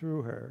and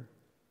through her.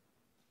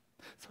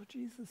 So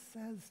Jesus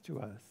says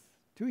to us,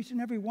 to each and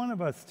every one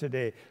of us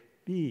today,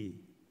 be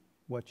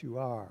what you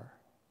are.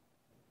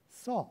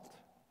 Salt,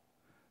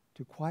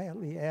 to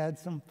quietly add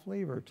some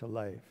flavor to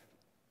life.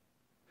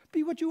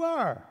 Be what you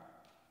are,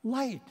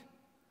 light,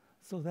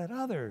 so that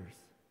others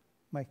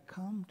might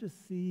come to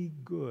see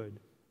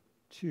good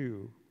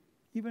too,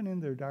 even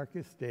in their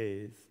darkest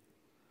days,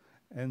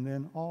 and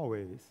then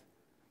always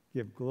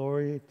give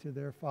glory to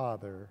their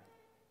Father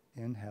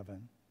in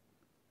heaven.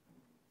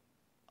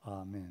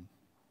 Amen.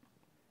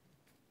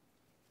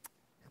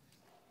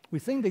 We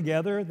sing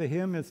together. The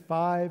hymn is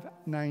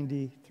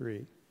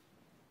 593.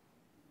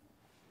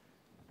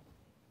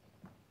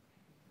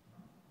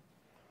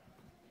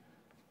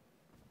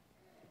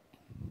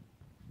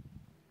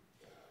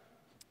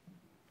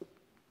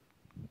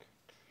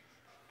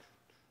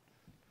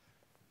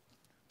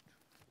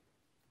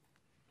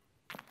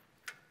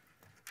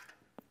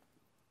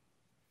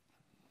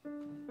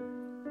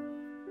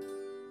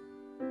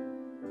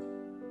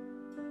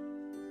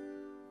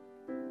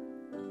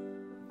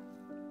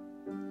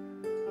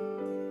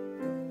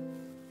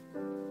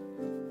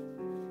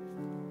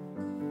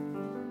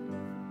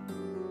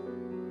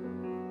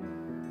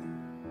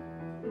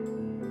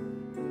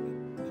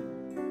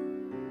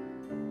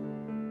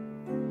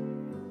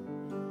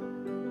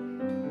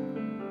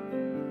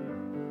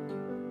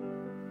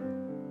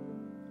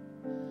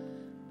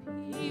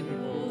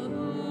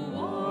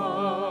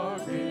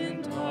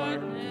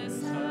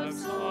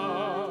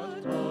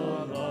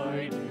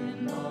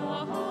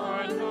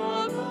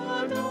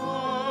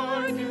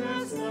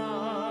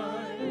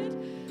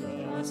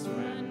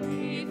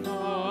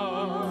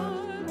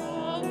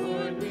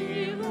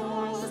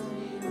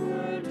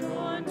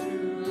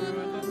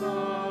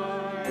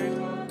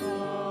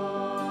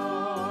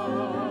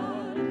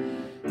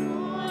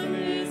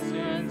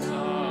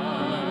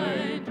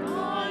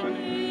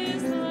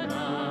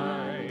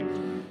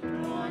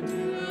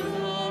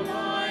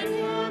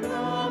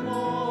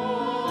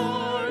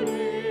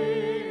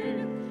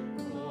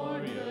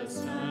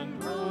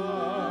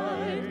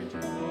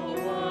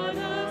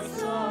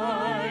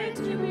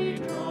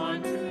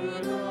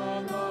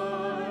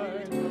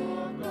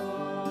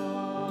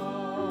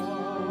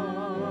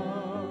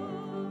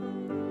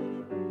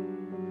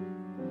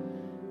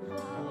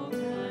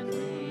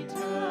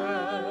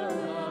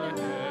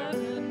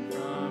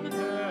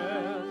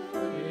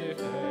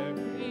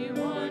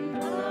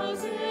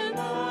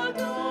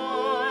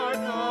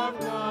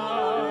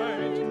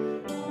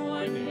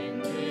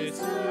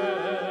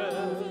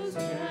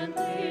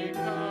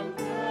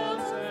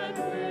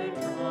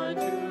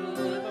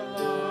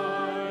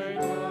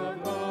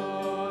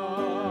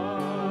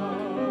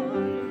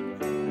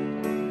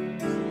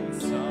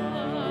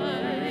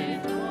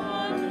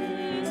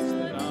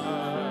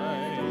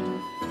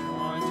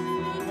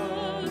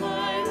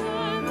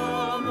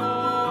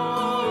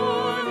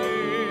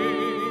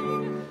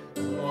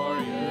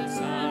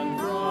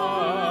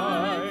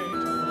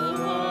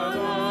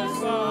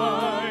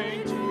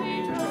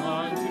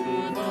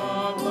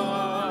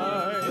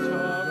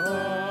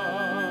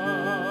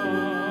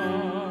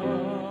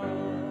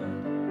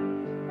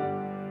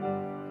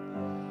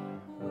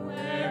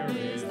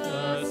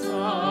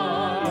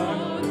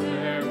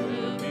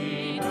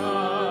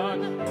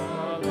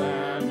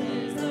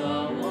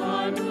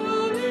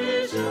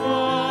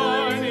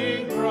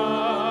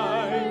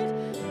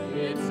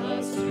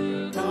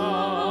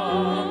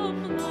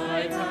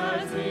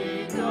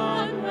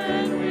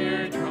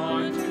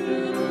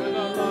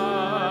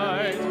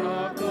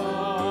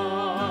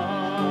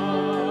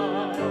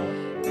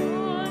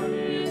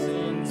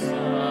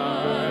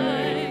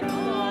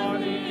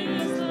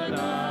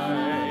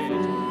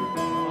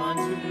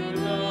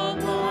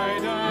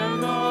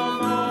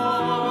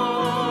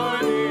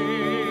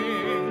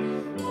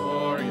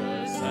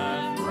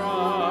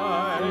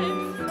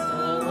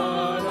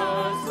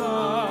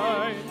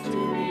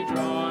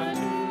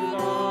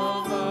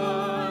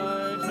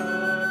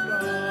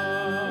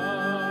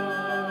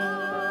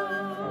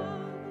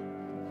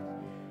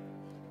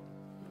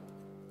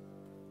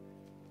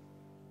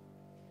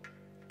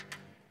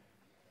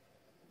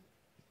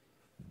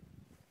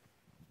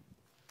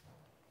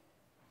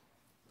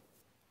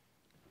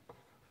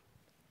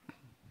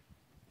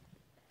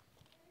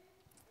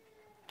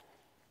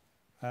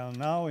 I'll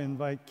now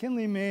invite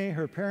Kinley May,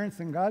 her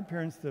parents and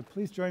godparents, to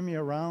please join me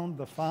around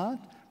the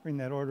font. Bring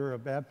that order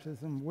of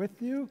baptism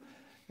with you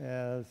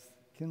as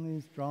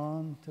Kinley's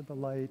drawn to the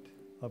light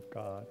of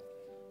God.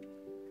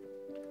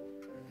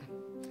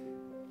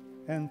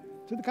 And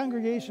to the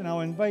congregation,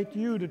 I'll invite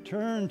you to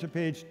turn to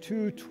page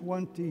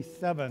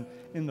 227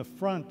 in the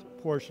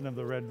front portion of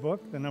the Red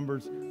Book. The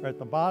numbers are at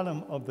the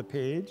bottom of the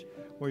page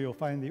where you'll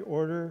find the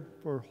order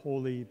for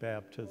holy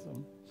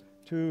baptism.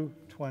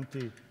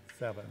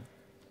 227.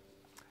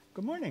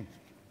 Good morning.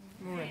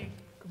 Good morning.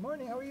 Good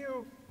morning. How are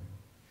you?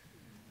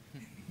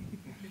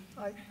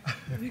 Hi.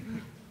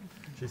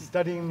 She's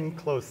studying me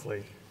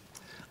closely.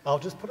 I'll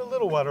just put a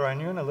little water on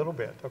you in a little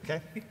bit,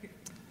 okay?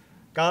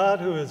 God,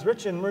 who is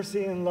rich in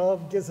mercy and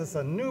love, gives us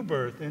a new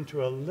birth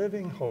into a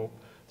living hope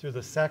through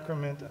the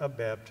sacrament of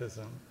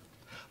baptism.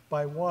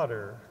 By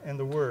water and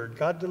the word,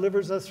 God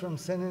delivers us from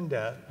sin and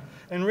death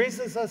and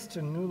raises us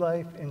to new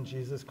life in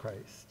Jesus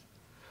Christ.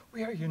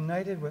 We are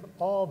united with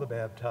all the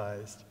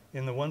baptized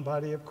in the one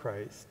body of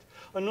Christ,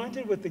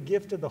 anointed with the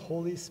gift of the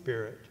Holy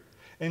Spirit,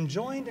 and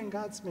joined in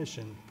God's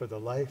mission for the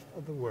life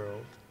of the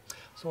world.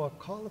 So I'll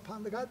call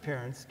upon the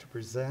godparents to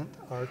present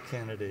our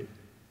candidate.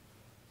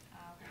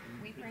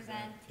 We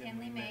present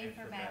Kinley May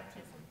for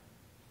baptism.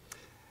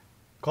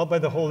 Called by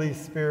the Holy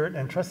Spirit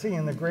and trusting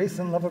in the grace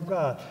and love of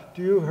God,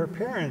 do you, her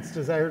parents,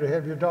 desire to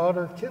have your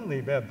daughter Kinley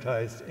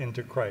baptized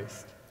into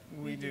Christ?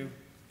 We do.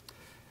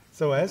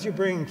 So as you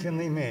bring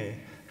Kinley May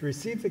to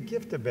receive the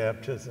gift of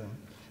baptism,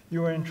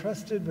 you are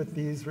entrusted with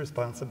these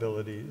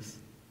responsibilities: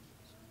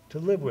 to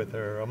live with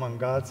her among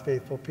God's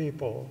faithful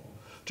people,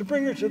 to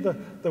bring her to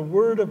the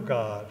Word of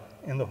God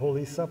and the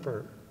Holy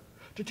Supper,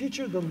 to teach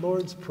her the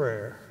Lord's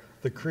Prayer,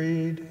 the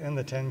Creed, and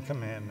the Ten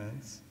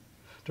Commandments,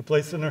 to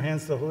place in her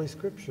hands the Holy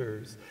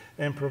Scriptures,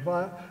 and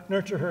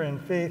nurture her in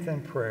faith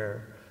and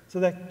prayer, so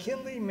that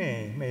Kinley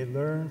may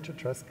learn to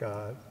trust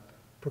God,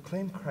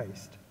 proclaim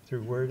Christ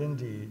through word and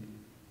deed,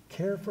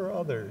 care for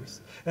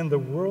others and the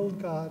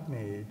world God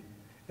made,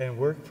 and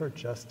work for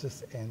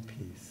justice and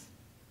peace.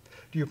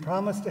 Do you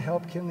promise to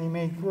help Kinley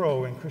May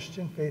grow in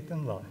Christian faith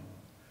and love?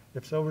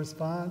 If so,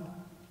 respond,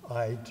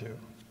 I do.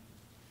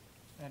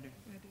 I do.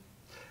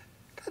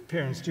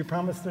 Godparents, do you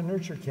promise to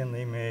nurture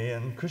Kinley May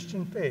in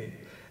Christian faith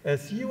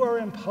as you are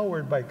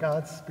empowered by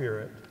God's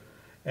Spirit,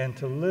 and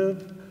to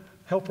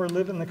help her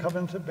live in the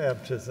covenant of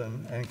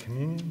baptism and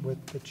communion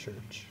with the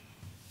church?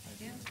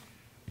 I do.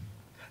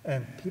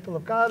 And people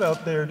of God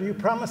out there, do you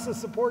promise to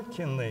support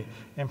Kinley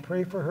and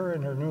pray for her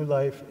in her new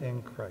life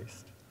in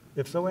Christ?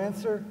 If so,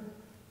 answer,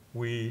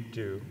 we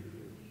do.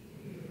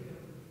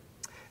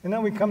 And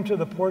now we come to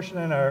the portion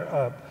in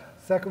our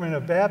sacrament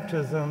of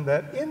baptism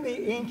that in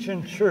the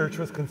ancient church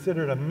was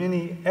considered a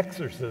mini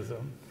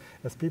exorcism,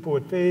 as people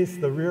would face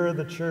the rear of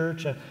the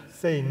church and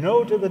say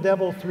no to the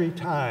devil 3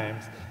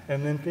 times,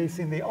 and then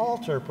facing the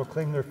altar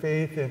proclaim their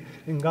faith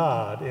in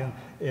God,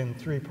 in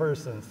 3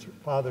 persons,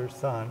 Father,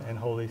 Son, and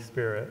Holy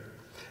Spirit.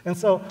 And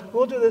so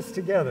we'll do this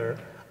together.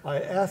 I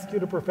ask you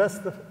to profess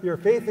your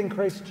faith in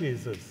Christ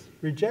Jesus,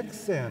 reject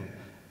sin,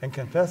 and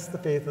confess the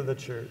faith of the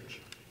church.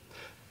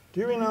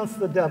 Do you renounce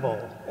the devil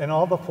and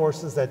all the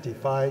forces that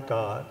defy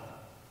God?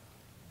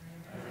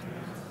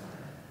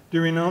 Do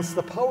you renounce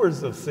the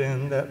powers of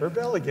sin that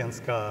rebel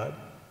against God?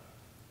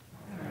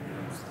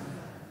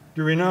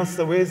 Do you renounce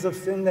the ways of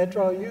sin that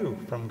draw you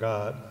from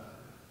God?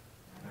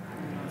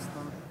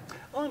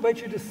 I'll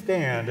invite you to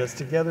stand as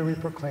together we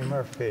proclaim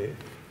our faith.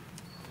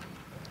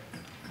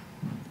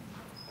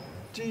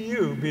 Do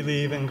you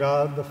believe in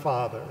God the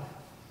Father?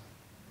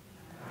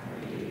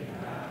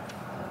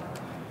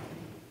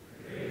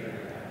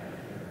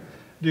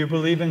 Do you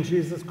believe in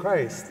Jesus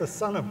Christ, the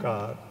Son of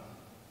God?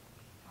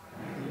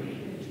 I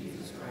believe in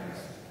Jesus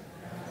Christ,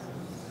 the Son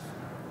of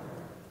God,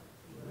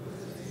 who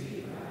was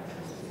conceived by the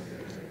Holy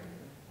Spirit,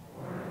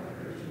 born of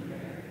the Virgin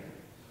Mary,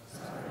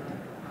 suffered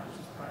under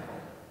Pontius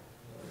Pilate,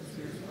 was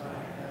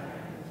crucified,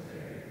 died, and was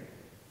buried.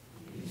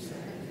 He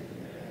descended into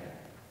the dead.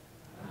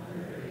 On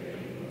the third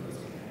day he rose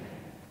again.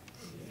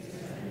 He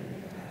ascended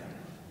into heaven.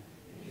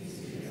 He is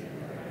seated at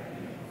the right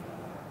hand of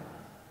God,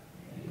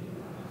 and he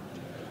will come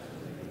to judge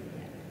the living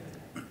and the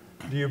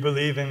dead. Do you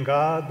believe in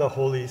God, the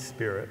Holy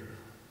Spirit?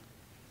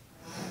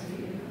 I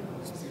believe in the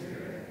Holy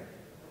Spirit,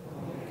 the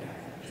Holy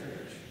Catholic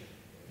Church,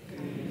 the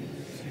communion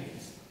of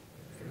saints,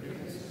 the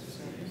forgiveness of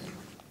sins,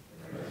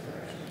 the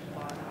resurrection of the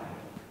body,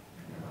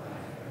 and the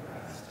life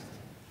everlasting.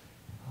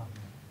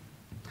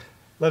 Amen.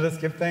 Let us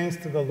give thanks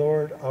to the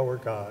Lord our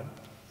God.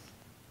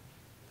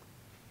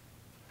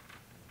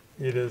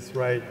 It is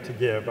right to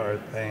give our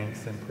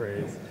thanks and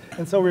praise.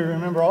 And so we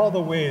remember all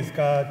the ways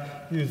God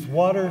used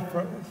water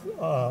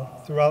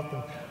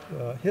throughout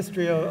the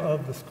history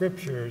of the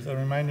Scriptures, and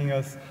reminding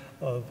us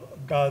of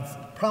God's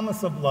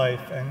promise of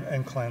life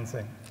and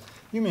cleansing.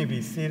 You may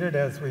be seated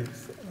as we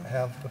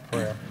have the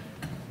prayer.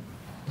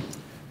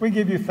 We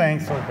give you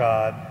thanks, O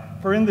God,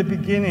 for in the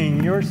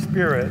beginning your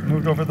Spirit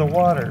moved over the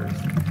waters,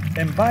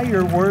 and by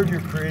your word you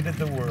created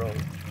the world,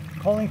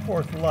 calling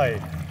forth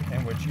life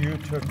in which you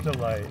took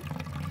delight.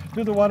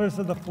 Through the waters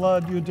of the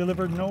flood, you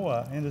delivered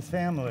Noah and his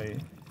family,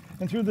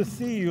 And through the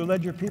sea you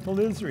led your people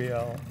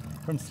Israel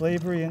from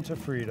slavery into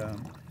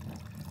freedom.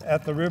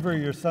 At the river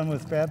your son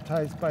was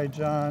baptized by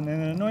John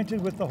and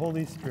anointed with the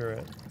Holy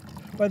Spirit.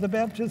 By the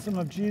baptism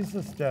of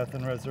Jesus' death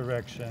and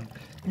resurrection,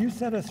 you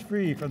set us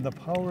free from the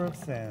power of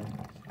sin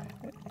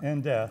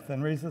and death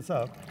and raise us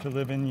up to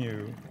live in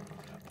you.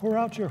 Pour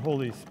out your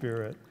Holy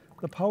Spirit,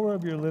 the power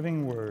of your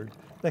living word,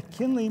 that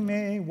Kinley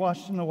May,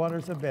 washed in the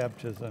waters of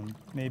baptism,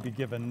 may be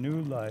given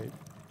new life.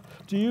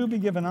 To you be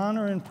given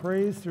honor and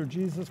praise through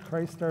Jesus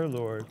Christ our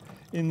Lord,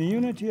 in the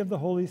unity of the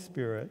Holy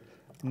Spirit,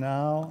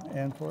 now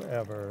and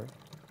forever.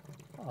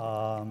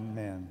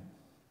 Amen.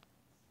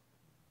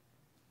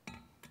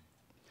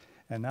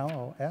 And now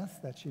I'll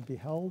ask that she be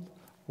held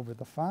over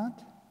the font.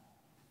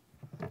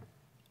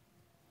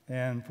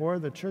 And for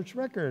the church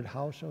record,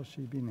 how shall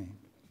she be named?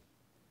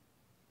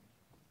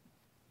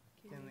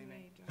 Kinley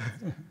May.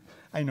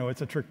 I know,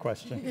 it's a trick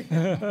question.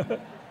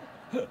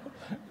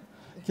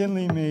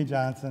 Kinley May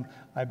Johnson,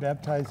 I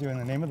baptize you in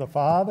the name of the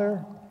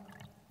Father,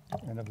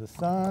 and of the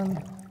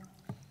Son,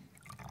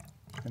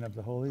 and of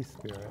the Holy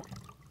Spirit.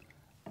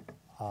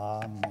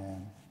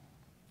 Amen.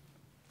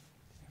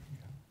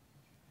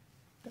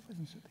 That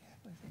wasn't so bad,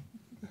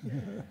 was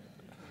it?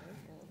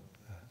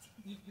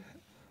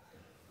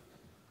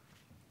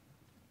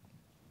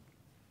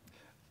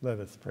 Let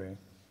us pray.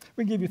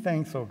 We give you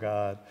thanks, O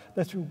God,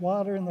 that through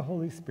water and the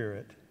Holy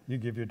Spirit, you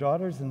give your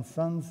daughters and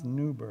sons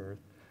new birth,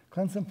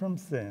 cleanse them from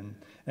sin,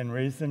 and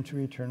raise them to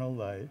eternal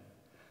life.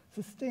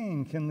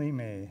 Sustain Kinley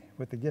May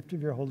with the gift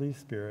of your Holy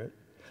Spirit,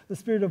 the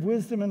spirit of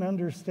wisdom and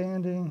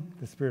understanding,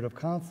 the spirit of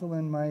counsel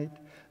and might,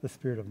 the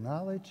spirit of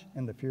knowledge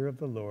and the fear of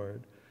the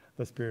Lord,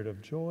 the spirit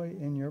of joy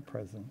in your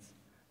presence,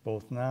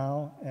 both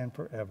now and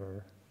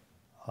forever.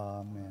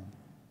 Amen.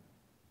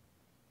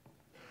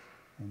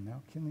 And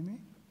now, Kinley May,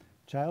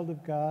 child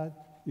of God,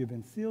 you've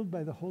been sealed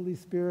by the Holy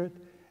Spirit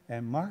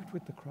and marked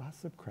with the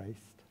cross of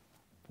Christ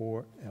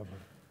forever.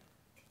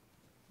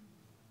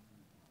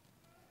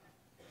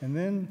 And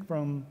then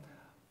from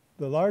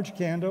the large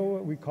candle,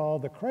 what we call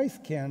the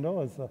Christ candle,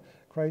 as the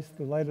Christ,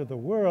 the light of the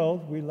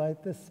world, we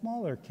light this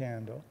smaller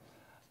candle,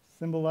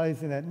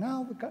 symbolizing that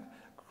now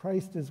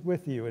Christ is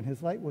with you and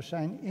his light will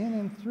shine in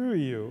and through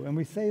you. And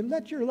we say,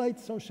 let your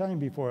light so shine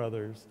before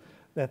others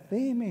that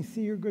they may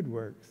see your good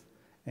works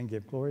and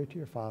give glory to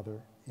your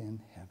Father in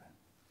heaven.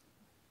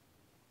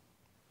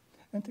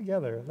 And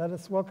together, let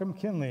us welcome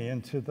Kinley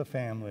into the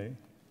family.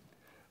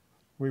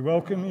 We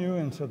welcome you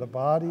into the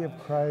body of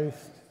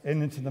Christ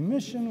and into the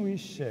mission we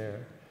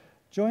share.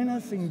 Join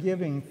us in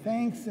giving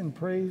thanks and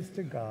praise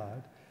to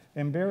God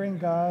and bearing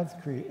God's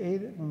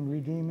creative and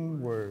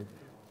redeeming word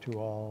to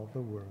all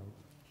the world.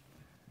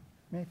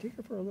 May I take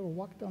her for a little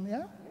walk down the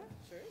aisle? Yeah,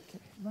 sure. Okay,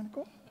 you want to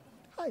go?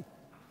 Hi.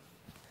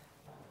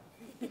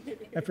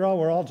 After all,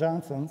 we're all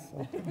Johnsons.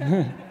 So.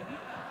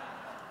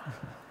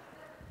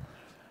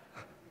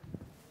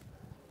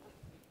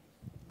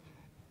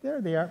 There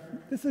they are.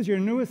 This is your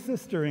newest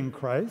sister in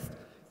Christ,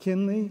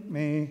 Kinley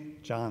May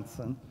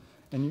Johnson.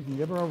 And you can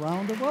give her a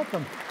round of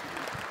welcome.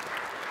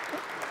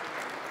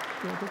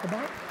 You want to take a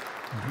bow?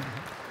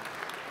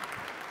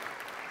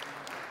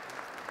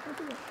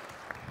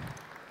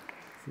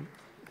 See?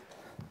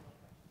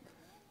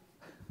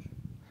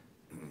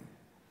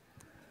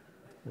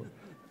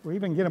 We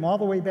even get them all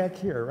the way back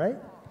here, right?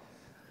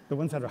 The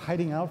ones that are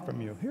hiding out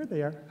from you. Here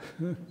they are.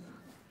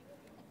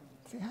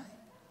 Say hi.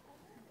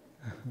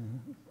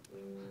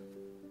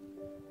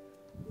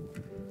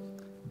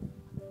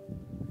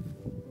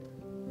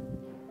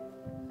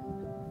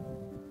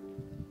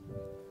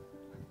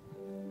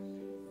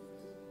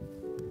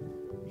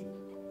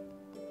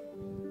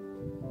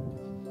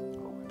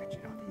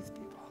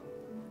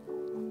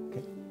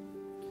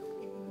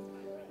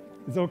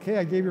 It's okay,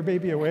 I gave your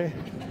baby away.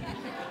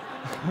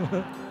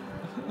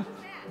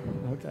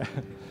 Okay.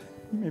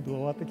 You may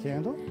blow out the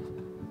candle.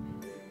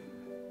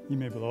 You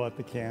may blow out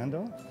the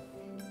candle.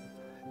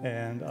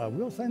 And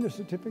we'll sign the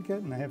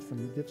certificate, and I have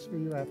some gifts for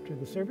you after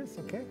the service,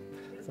 okay?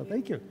 So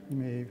thank you. You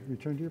may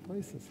return to your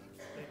places.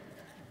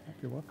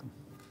 You're welcome.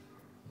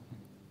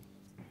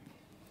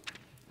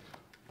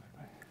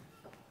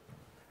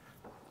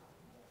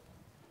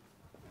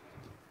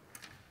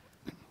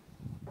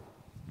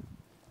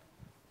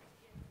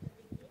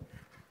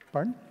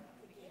 Pardon?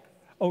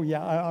 Oh,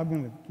 yeah, I'm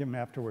going to give them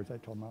afterwards. I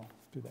told them I'll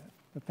do that.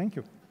 But thank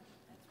you.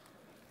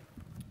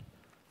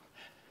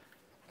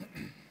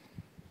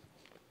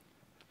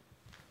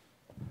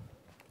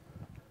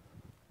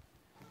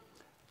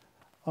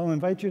 I'll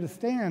invite you to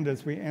stand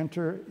as we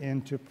enter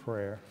into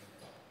prayer.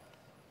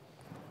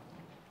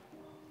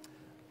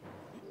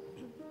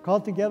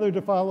 Called together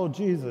to follow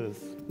Jesus,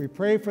 we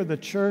pray for the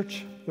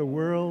church, the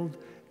world,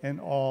 and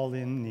all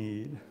in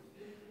need.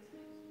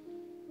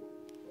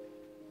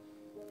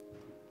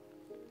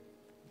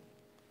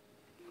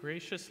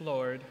 Gracious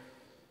Lord,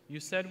 you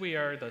said we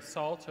are the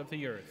salt of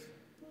the earth.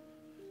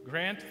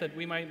 Grant that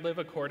we might live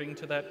according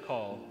to that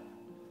call.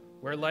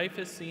 Where life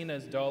is seen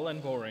as dull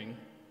and boring,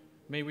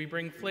 may we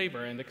bring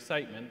flavor and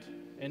excitement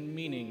and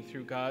meaning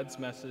through God's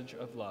message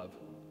of love.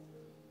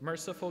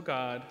 Merciful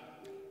God,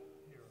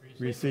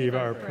 receive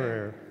our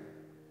prayer.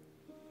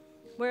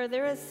 Where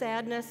there is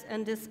sadness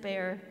and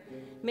despair,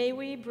 may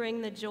we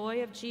bring the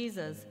joy of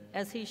Jesus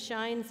as he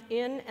shines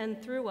in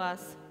and through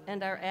us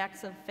and our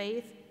acts of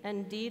faith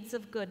and deeds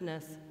of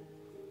goodness.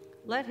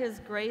 Let his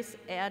grace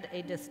add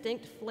a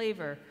distinct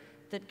flavor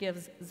that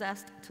gives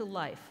zest to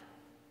life.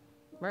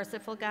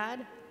 Merciful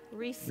God,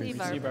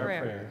 receive our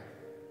prayer.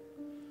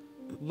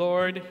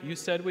 Lord, you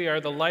said we are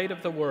the light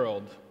of the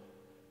world.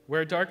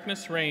 Where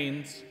darkness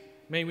reigns,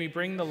 may we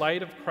bring the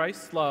light of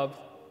Christ's love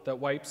that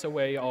wipes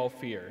away all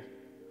fear.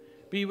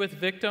 Be with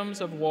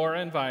victims of war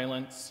and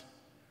violence,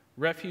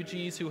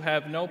 refugees who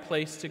have no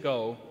place to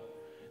go,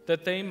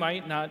 that they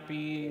might not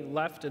be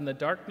left in the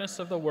darkness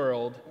of the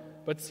world,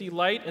 but see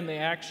light in the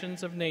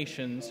actions of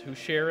nations who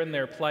share in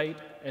their plight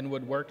and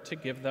would work to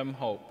give them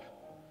hope.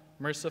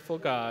 Merciful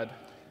God,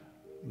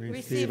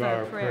 receive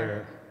our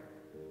prayer.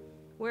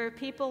 Where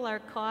people are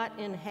caught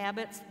in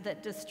habits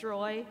that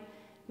destroy,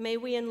 may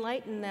we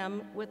enlighten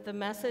them with the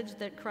message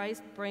that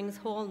Christ brings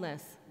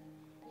wholeness.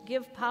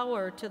 Give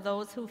power to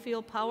those who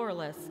feel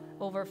powerless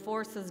over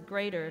forces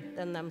greater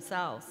than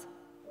themselves,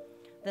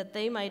 that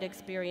they might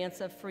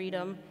experience a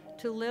freedom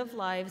to live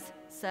lives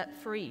set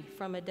free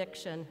from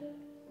addiction.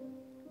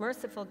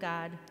 Merciful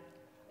God,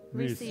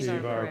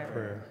 receive our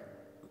prayer.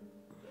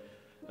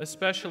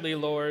 Especially,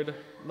 Lord,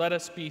 let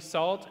us be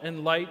salt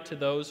and light to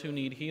those who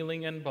need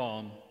healing and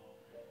balm.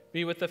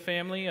 Be with the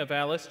family of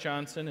Alice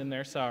Johnson in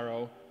their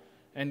sorrow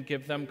and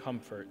give them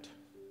comfort.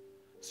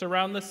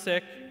 Surround the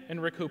sick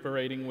and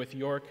recuperating with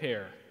your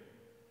care.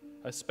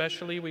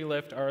 Especially we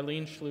lift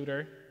Arlene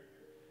Schluter,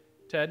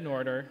 Ted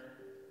Norder,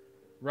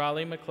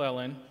 Raleigh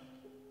McClellan,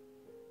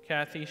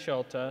 Kathy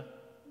Schulte,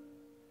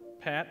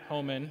 Pat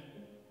Homan,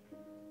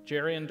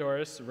 Jerry and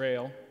Doris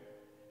Rail,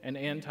 and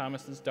Ann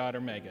Thomas's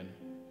daughter Megan,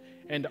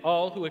 and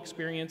all who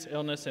experience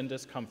illness and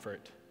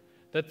discomfort,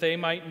 that they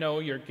might know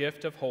your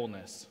gift of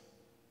wholeness.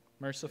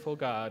 Merciful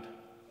God,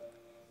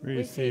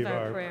 receive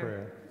our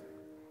prayer.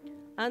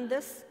 On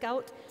this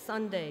Scout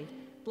Sunday,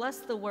 bless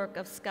the work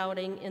of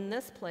scouting in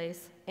this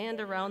place and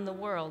around the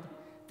world,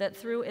 that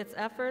through its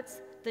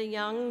efforts the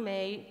young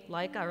may,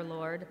 like our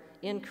Lord,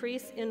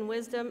 increase in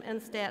wisdom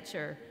and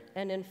stature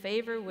and in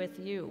favor with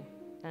you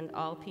and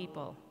all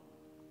people.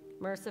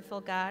 Merciful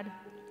God,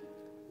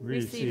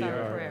 receive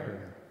our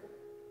prayer.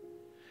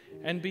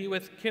 And be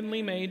with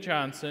Kinley Mae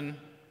Johnson,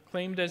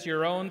 claimed as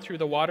your own through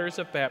the waters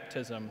of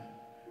baptism.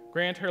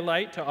 Grant her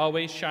light to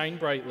always shine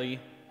brightly,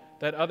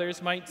 that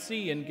others might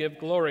see and give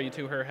glory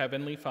to her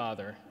heavenly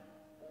Father.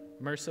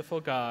 Merciful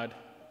God,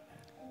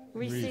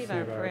 receive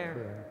our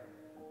prayer.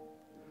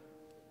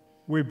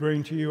 We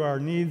bring to you our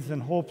needs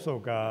and hopes, O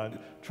God,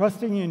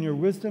 trusting in your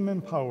wisdom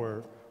and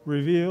power,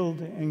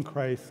 revealed in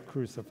Christ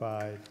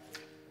crucified.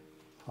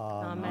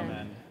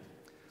 Amen.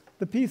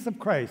 The peace of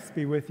Christ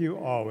be with you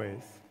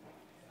always.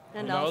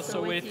 And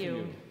also with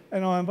you.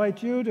 And I'll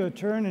invite you to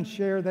turn and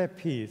share that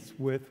peace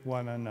with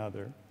one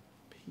another.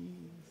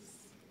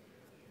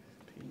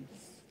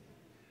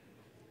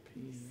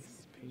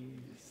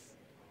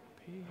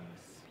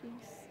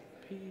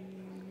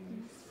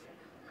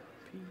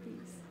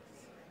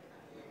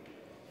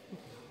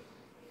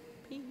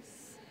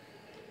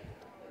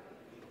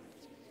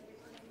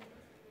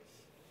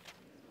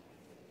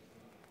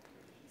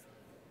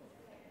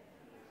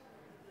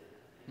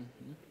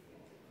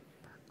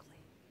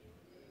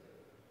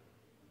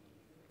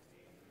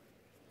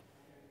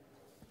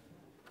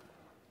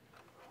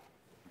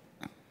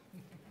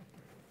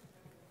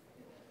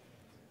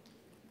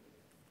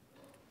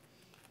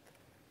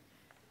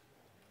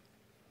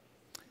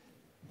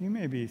 You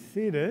may be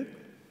seated.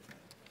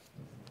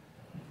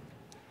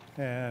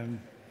 And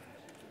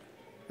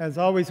as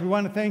always, we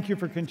want to thank you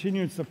for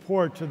continued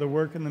support to the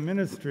work and the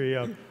ministry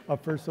of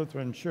First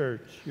Lutheran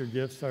Church. Your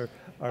gifts are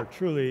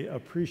truly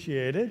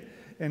appreciated.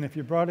 And if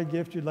you brought a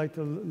gift you'd like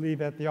to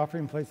leave at the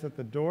offering place at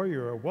the door,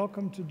 you're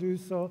welcome to do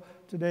so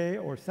today,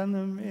 or send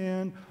them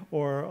in,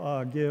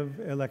 or give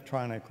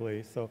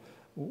electronically. So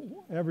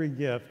every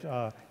gift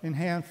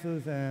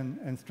enhances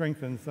and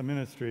strengthens the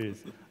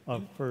ministries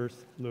of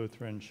First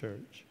Lutheran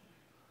Church.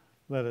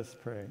 Let us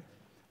pray.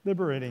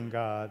 Liberating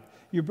God,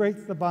 you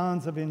break the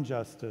bonds of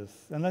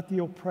injustice and let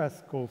the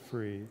oppressed go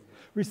free.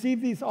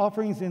 Receive these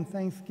offerings in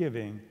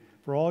thanksgiving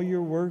for all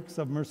your works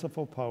of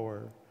merciful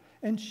power,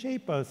 and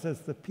shape us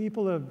as the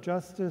people of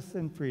justice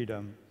and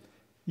freedom.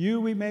 You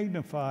we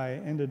magnify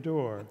and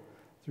adore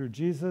through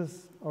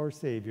Jesus our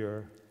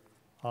Savior.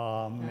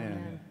 Amen.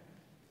 Amen.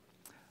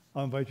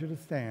 I'll invite you to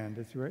stand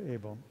as you are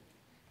able.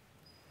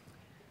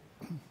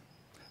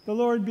 The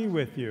Lord be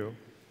with you.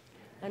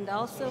 And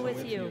also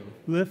with you.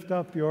 Lift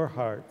up your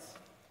hearts.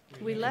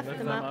 We lift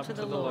them up to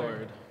the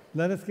Lord.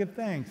 Let us give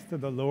thanks to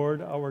the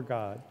Lord our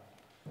God.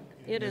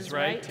 It is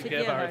right to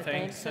give our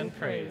thanks and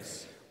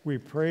praise. We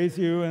praise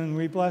you and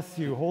we bless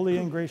you, holy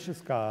and gracious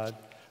God,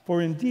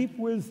 for in deep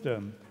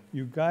wisdom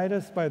you guide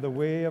us by the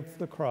way of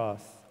the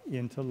cross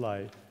into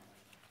life.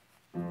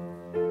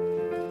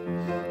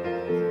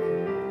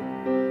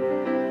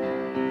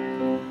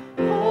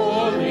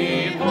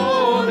 Holy,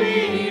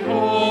 holy,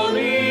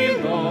 holy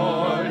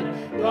Lord,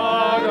 God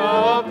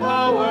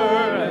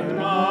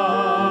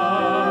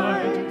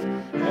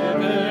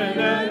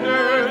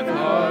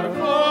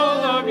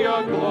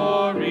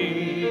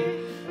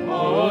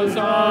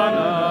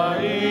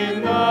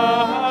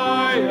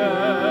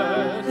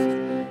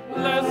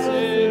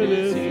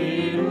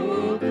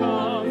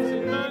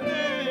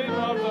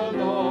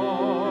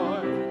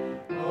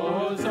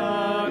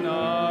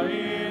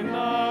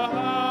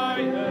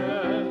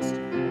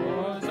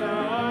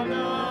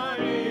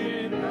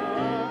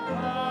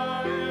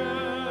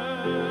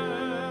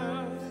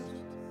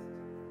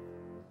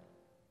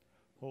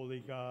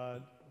Holy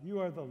God, you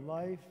are the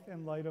life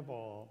and light of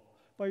all.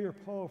 By your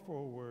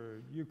powerful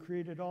word, you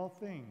created all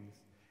things,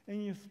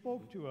 and you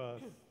spoke to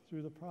us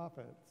through the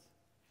prophets.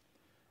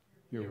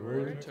 Your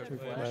word took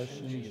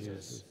flesh in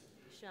Jesus,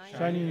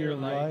 shining your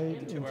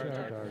light into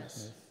our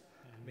darkness,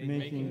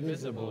 making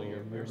visible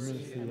your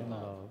mercy and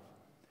love.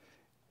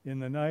 In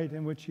the night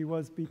in which he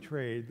was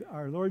betrayed,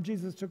 our Lord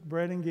Jesus took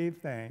bread and gave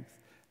thanks,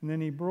 and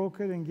then he broke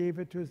it and gave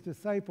it to his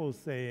disciples,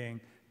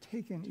 saying,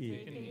 "Take and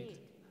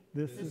eat.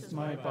 This is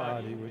my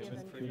body, which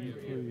is given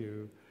for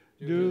you.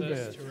 Do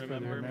this for the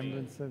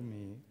remembrance of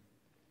me."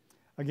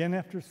 Again,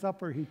 after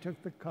supper, he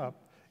took the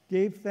cup,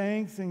 gave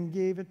thanks, and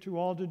gave it to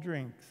all to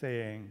drink,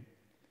 saying,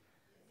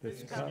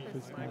 "This cup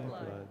is my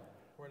blood,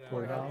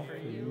 poured out for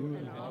you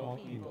and all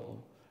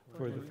people,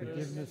 for the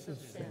forgiveness of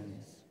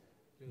sins.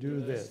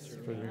 Do this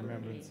for the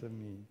remembrance of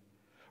me."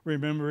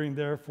 Remembering,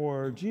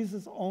 therefore,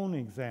 Jesus' own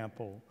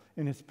example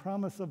and his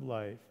promise of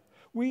life,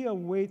 we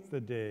await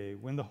the day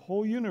when the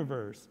whole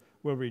universe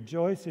will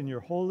rejoice in your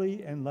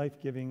holy and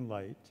life-giving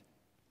light.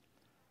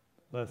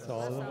 Bless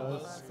all of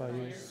us by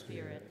your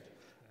Spirit,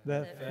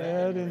 that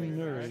fed and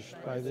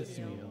nourished by this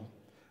meal,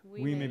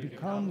 we may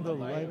become the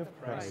light of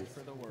Christ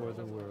for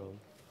the world.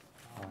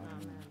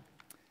 Amen.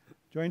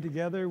 Join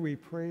together, we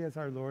pray as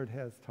our Lord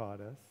has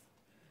taught us.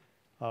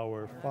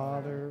 Our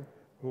Father,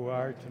 who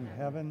art in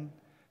heaven,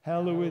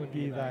 hallowed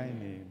be thy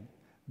name.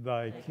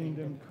 Thy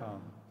kingdom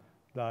come,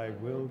 thy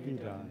will be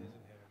done,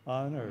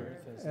 on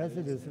earth as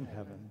it is in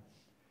heaven.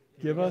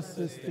 Give us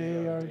this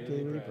day our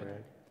daily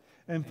bread,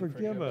 and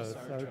forgive us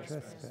our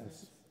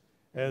trespasses,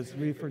 as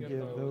we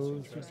forgive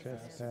those who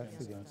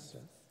trespass against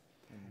us.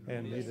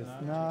 And lead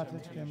us not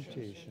into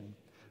temptation,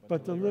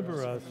 but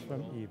deliver us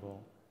from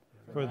evil.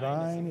 For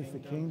thine is the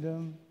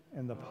kingdom,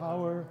 and the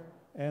power,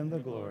 and the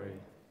glory,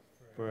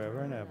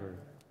 forever and ever.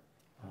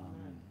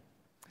 Amen.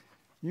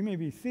 You may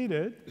be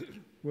seated.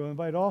 We'll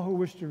invite all who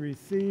wish to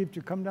receive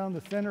to come down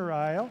the center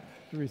aisle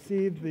to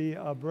receive the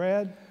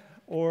bread,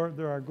 or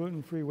there are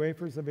gluten-free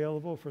wafers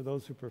available for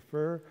those who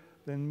prefer.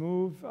 Then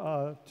move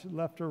to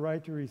left or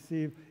right to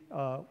receive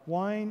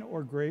wine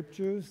or grape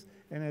juice.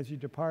 And as you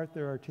depart,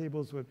 there are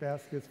tables with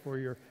baskets for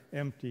your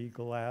empty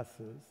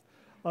glasses.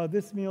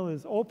 This meal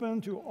is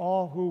open to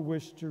all who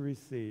wish to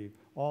receive.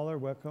 All are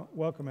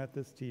welcome at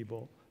this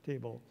table.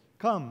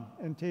 Come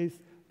and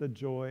taste the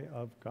joy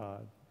of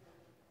God.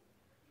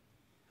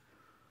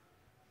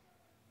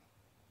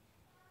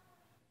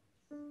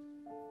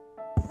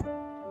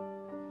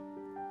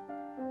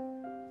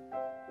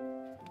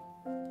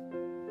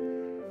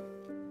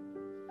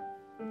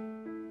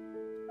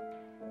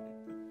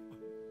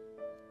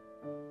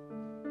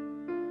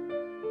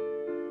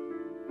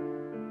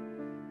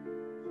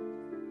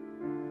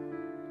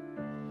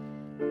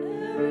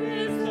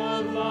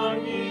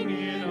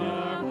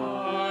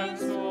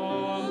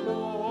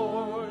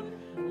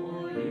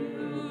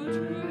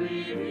 To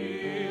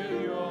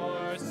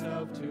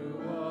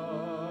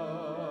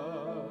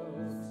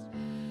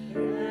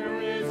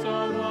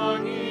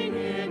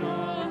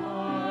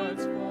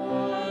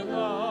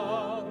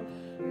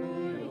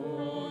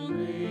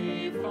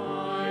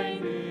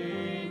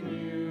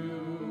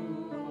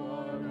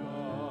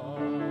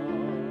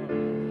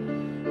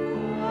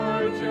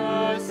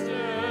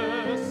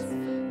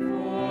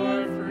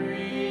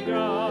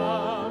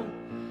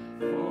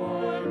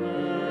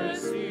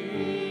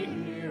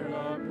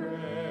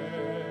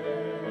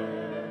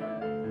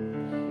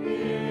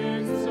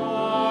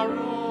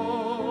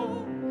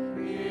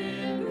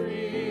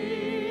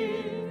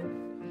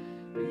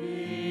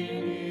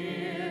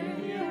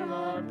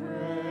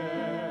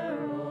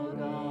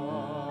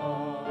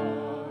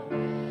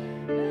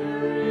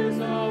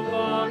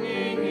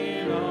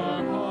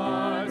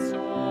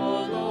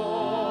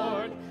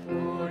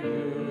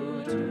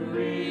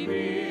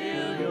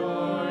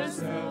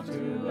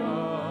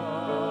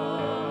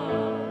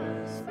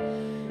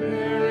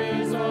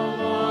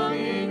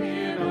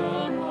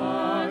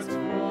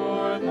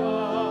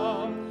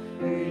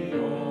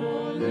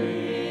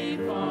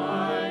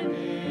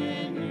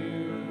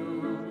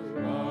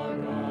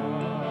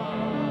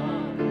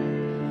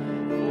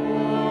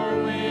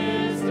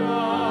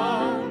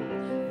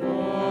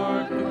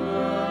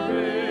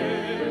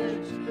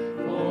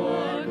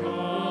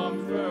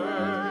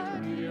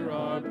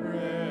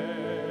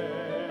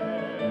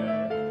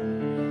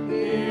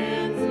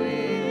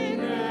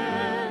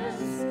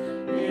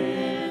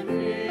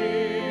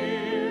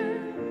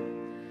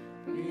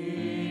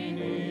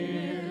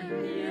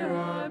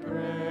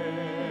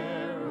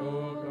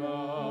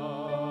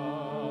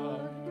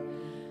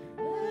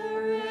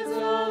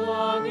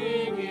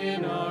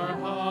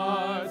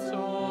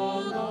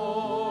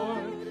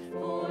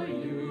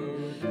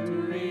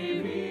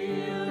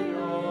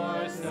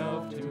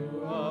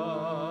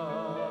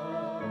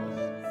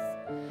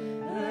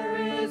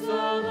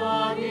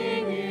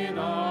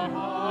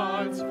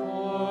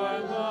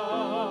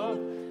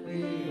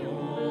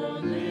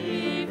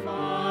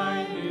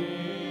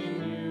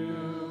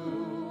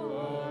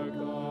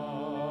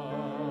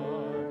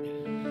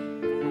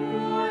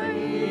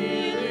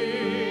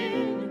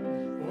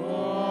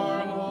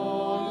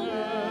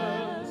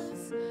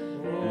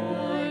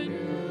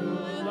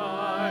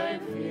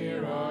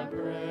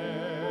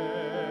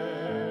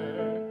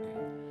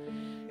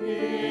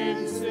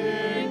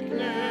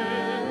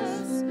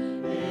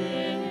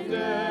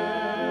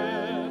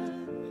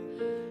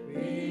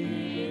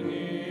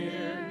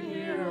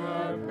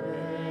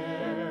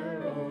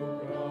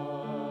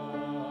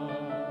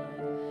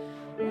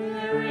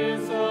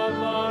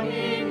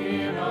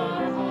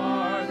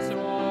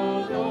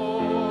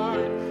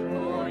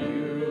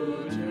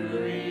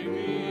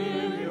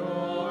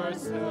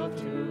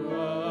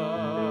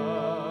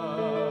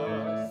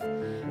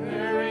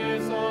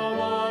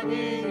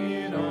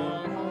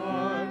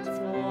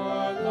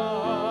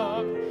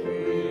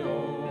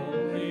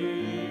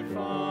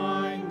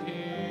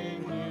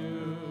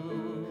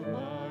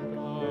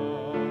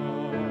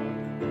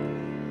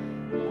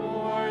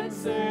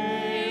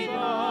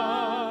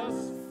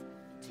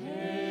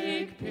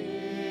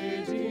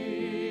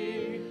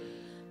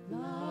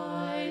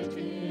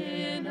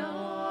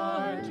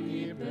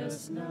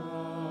night.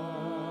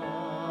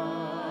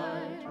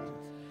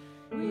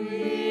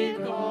 We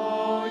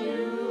call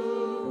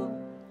you,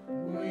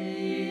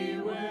 we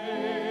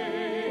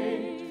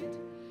wait.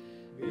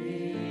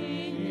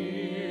 Be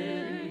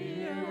near,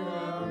 hear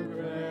our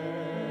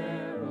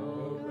prayer,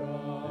 O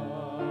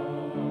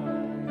God.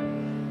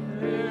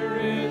 There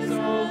is a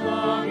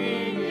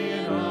longing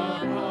in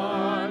our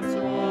hearts, O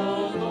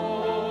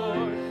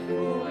Lord,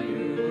 for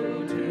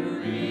you to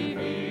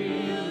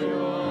reveal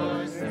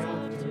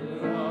yourself to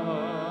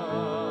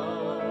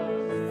us.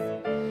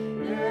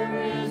 There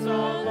is a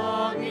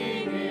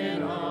longing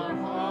in our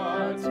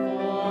hearts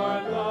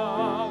for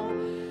love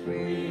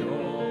we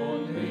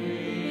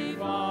only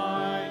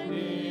find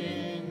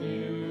in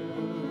you,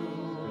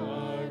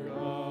 our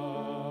God.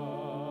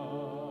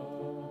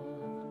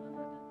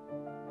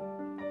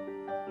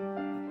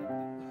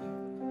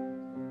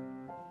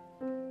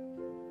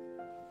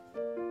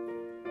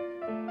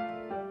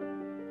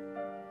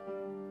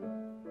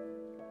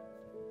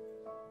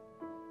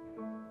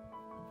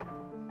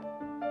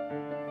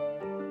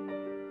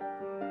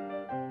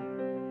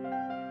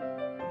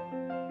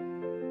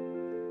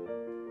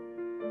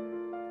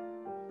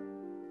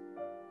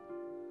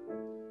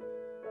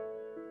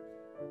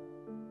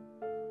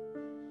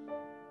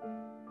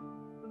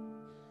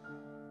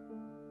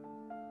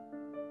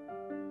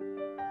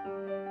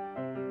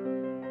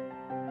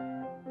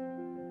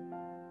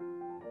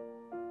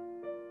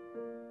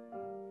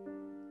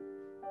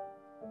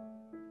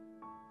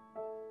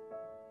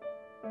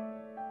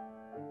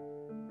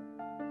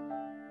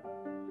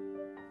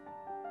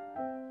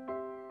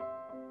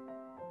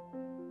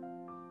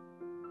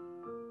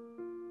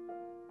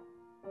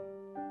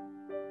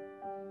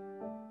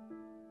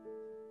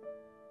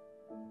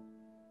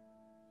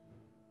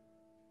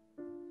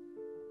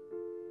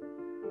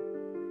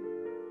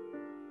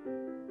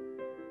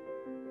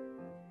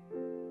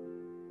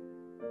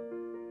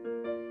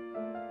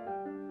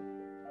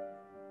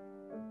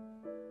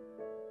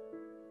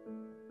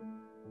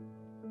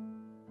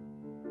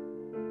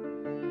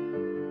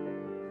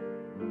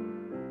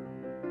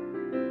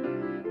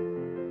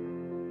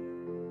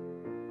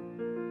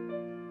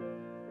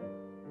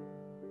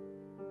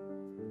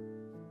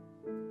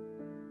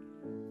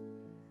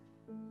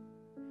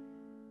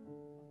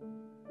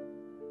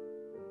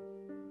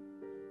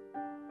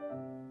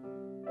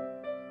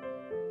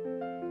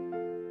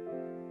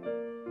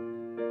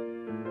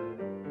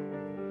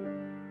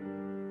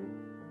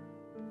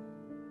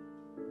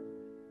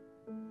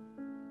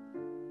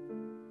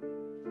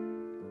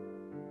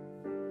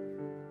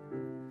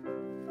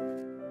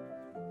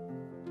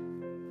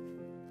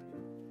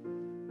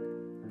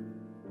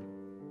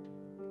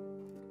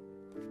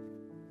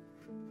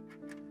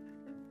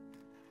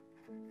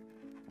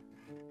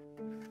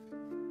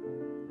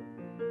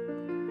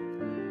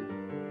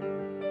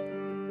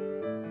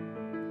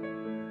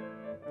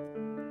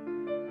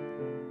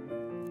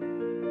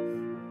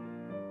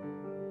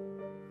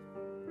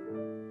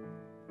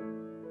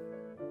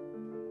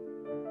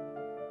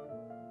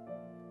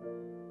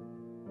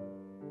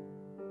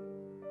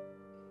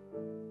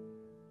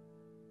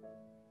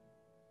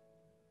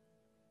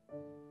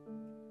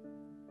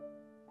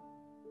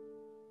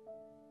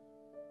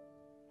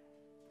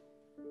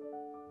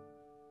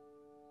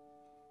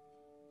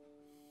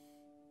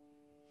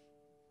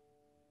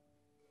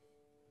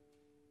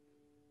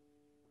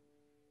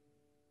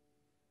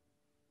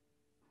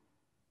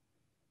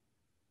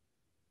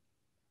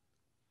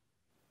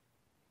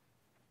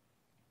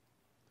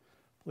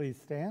 Please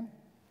stand.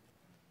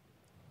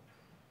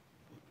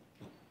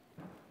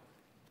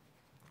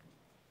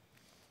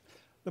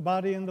 The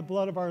body and the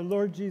blood of our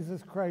Lord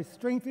Jesus Christ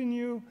strengthen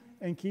you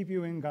and keep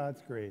you in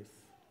God's grace.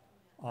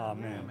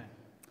 Amen. Amen.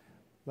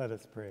 Let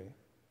us pray.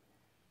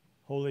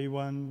 Holy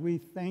One, we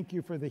thank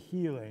you for the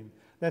healing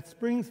that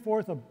springs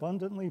forth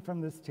abundantly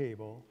from this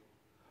table.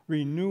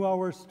 Renew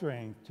our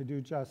strength to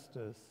do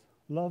justice,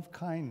 love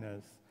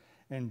kindness,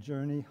 and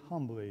journey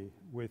humbly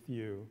with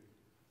you.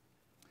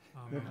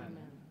 Amen.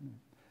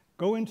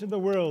 Go into the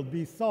world,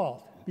 be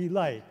salt, be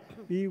light,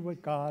 be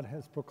what God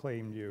has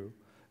proclaimed you,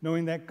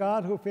 knowing that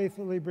God who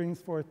faithfully brings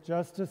forth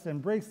justice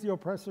and breaks the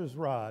oppressor's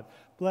rod,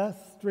 bless,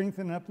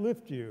 strengthen, and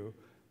uplift you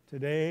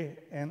today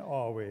and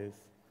always.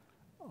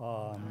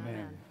 Amen.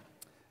 Amen.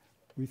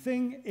 We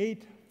sing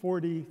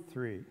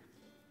 843.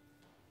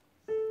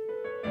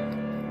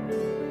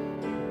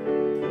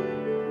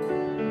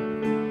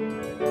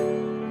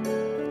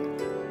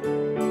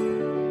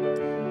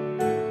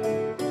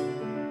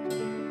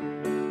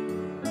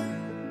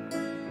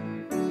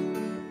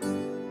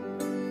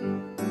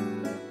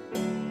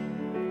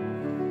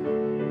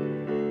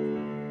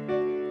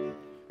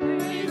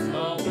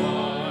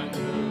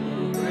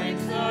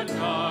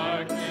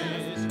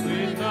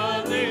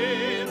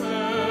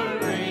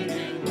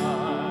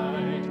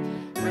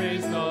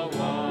 Praise the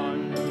one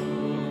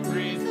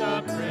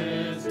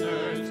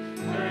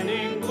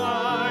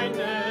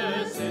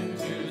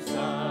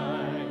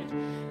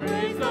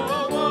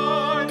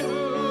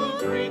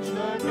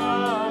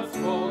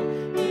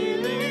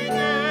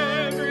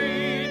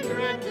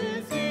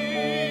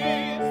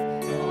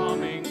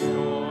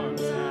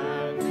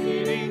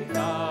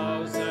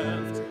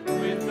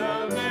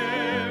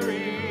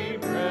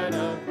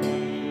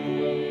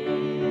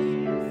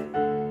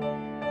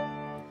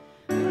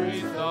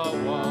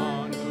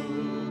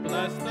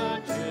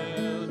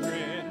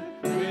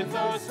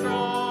the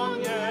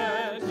strong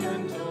yet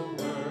gentle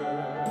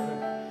word.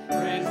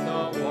 Praise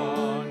the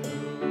one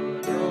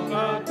who drove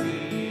out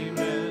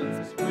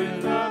demons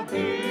with a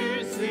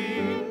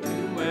piercing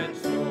two-edged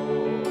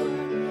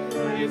sword.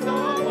 Praise the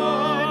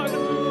one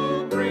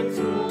who brings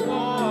cool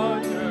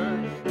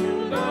water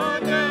to the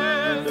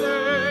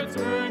desert's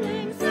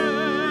burning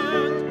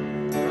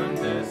sand. From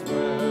this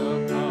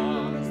well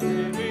comes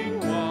living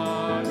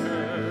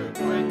water,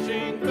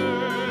 quenching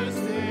thirst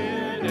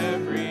in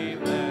every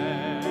land.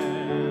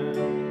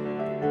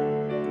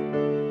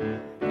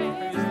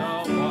 Praise the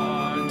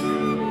one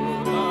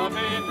true love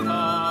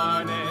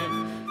incarnate,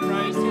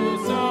 Christ who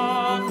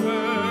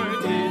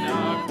suffered in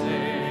our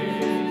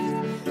place.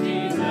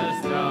 Jesus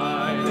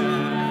died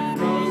and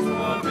rose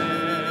for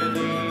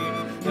many,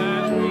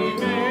 that we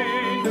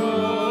may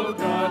know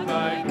God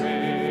by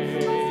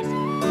grace.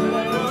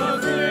 Let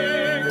us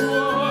sing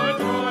for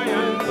joy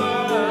and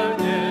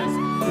gladness,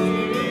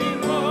 seeing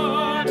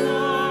what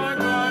our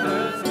God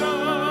has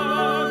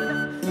done.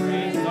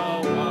 Praise the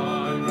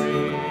one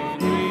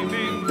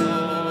redeeming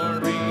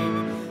glory,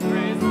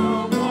 praise the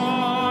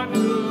one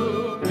who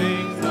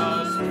makes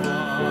us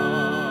one.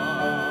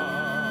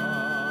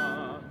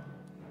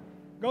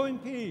 Go in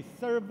peace,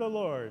 serve the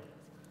Lord.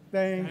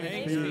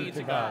 Thanks be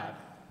to God.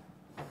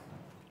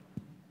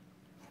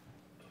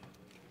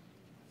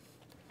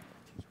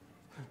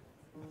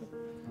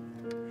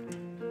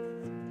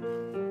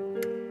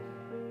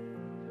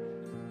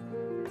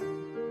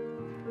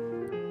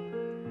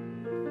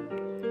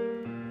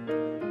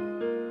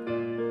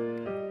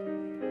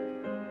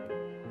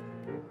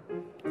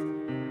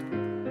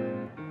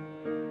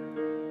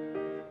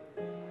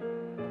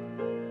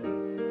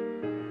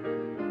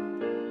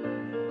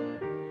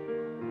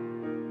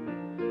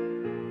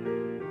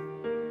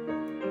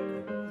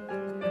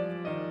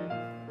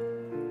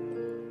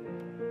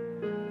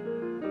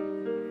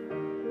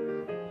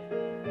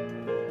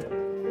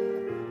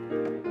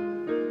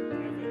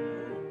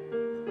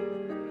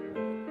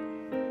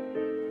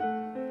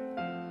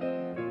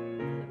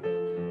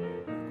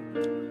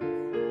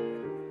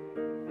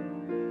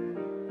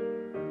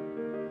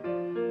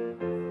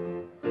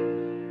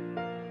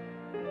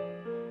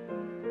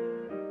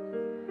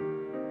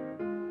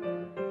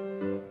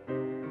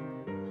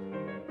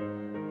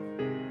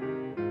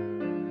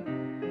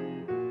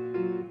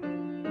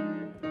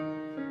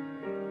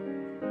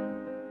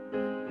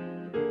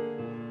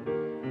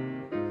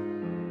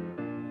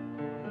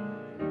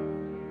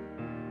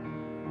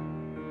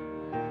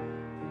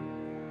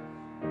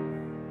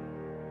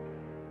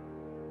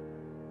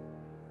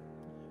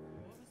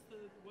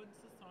 What's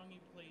the song you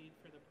played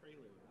for the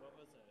prelude? What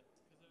was it?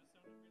 Because it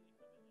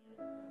sounded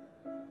really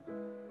familiar.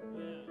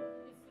 Yeah.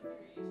 It's the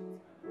variation.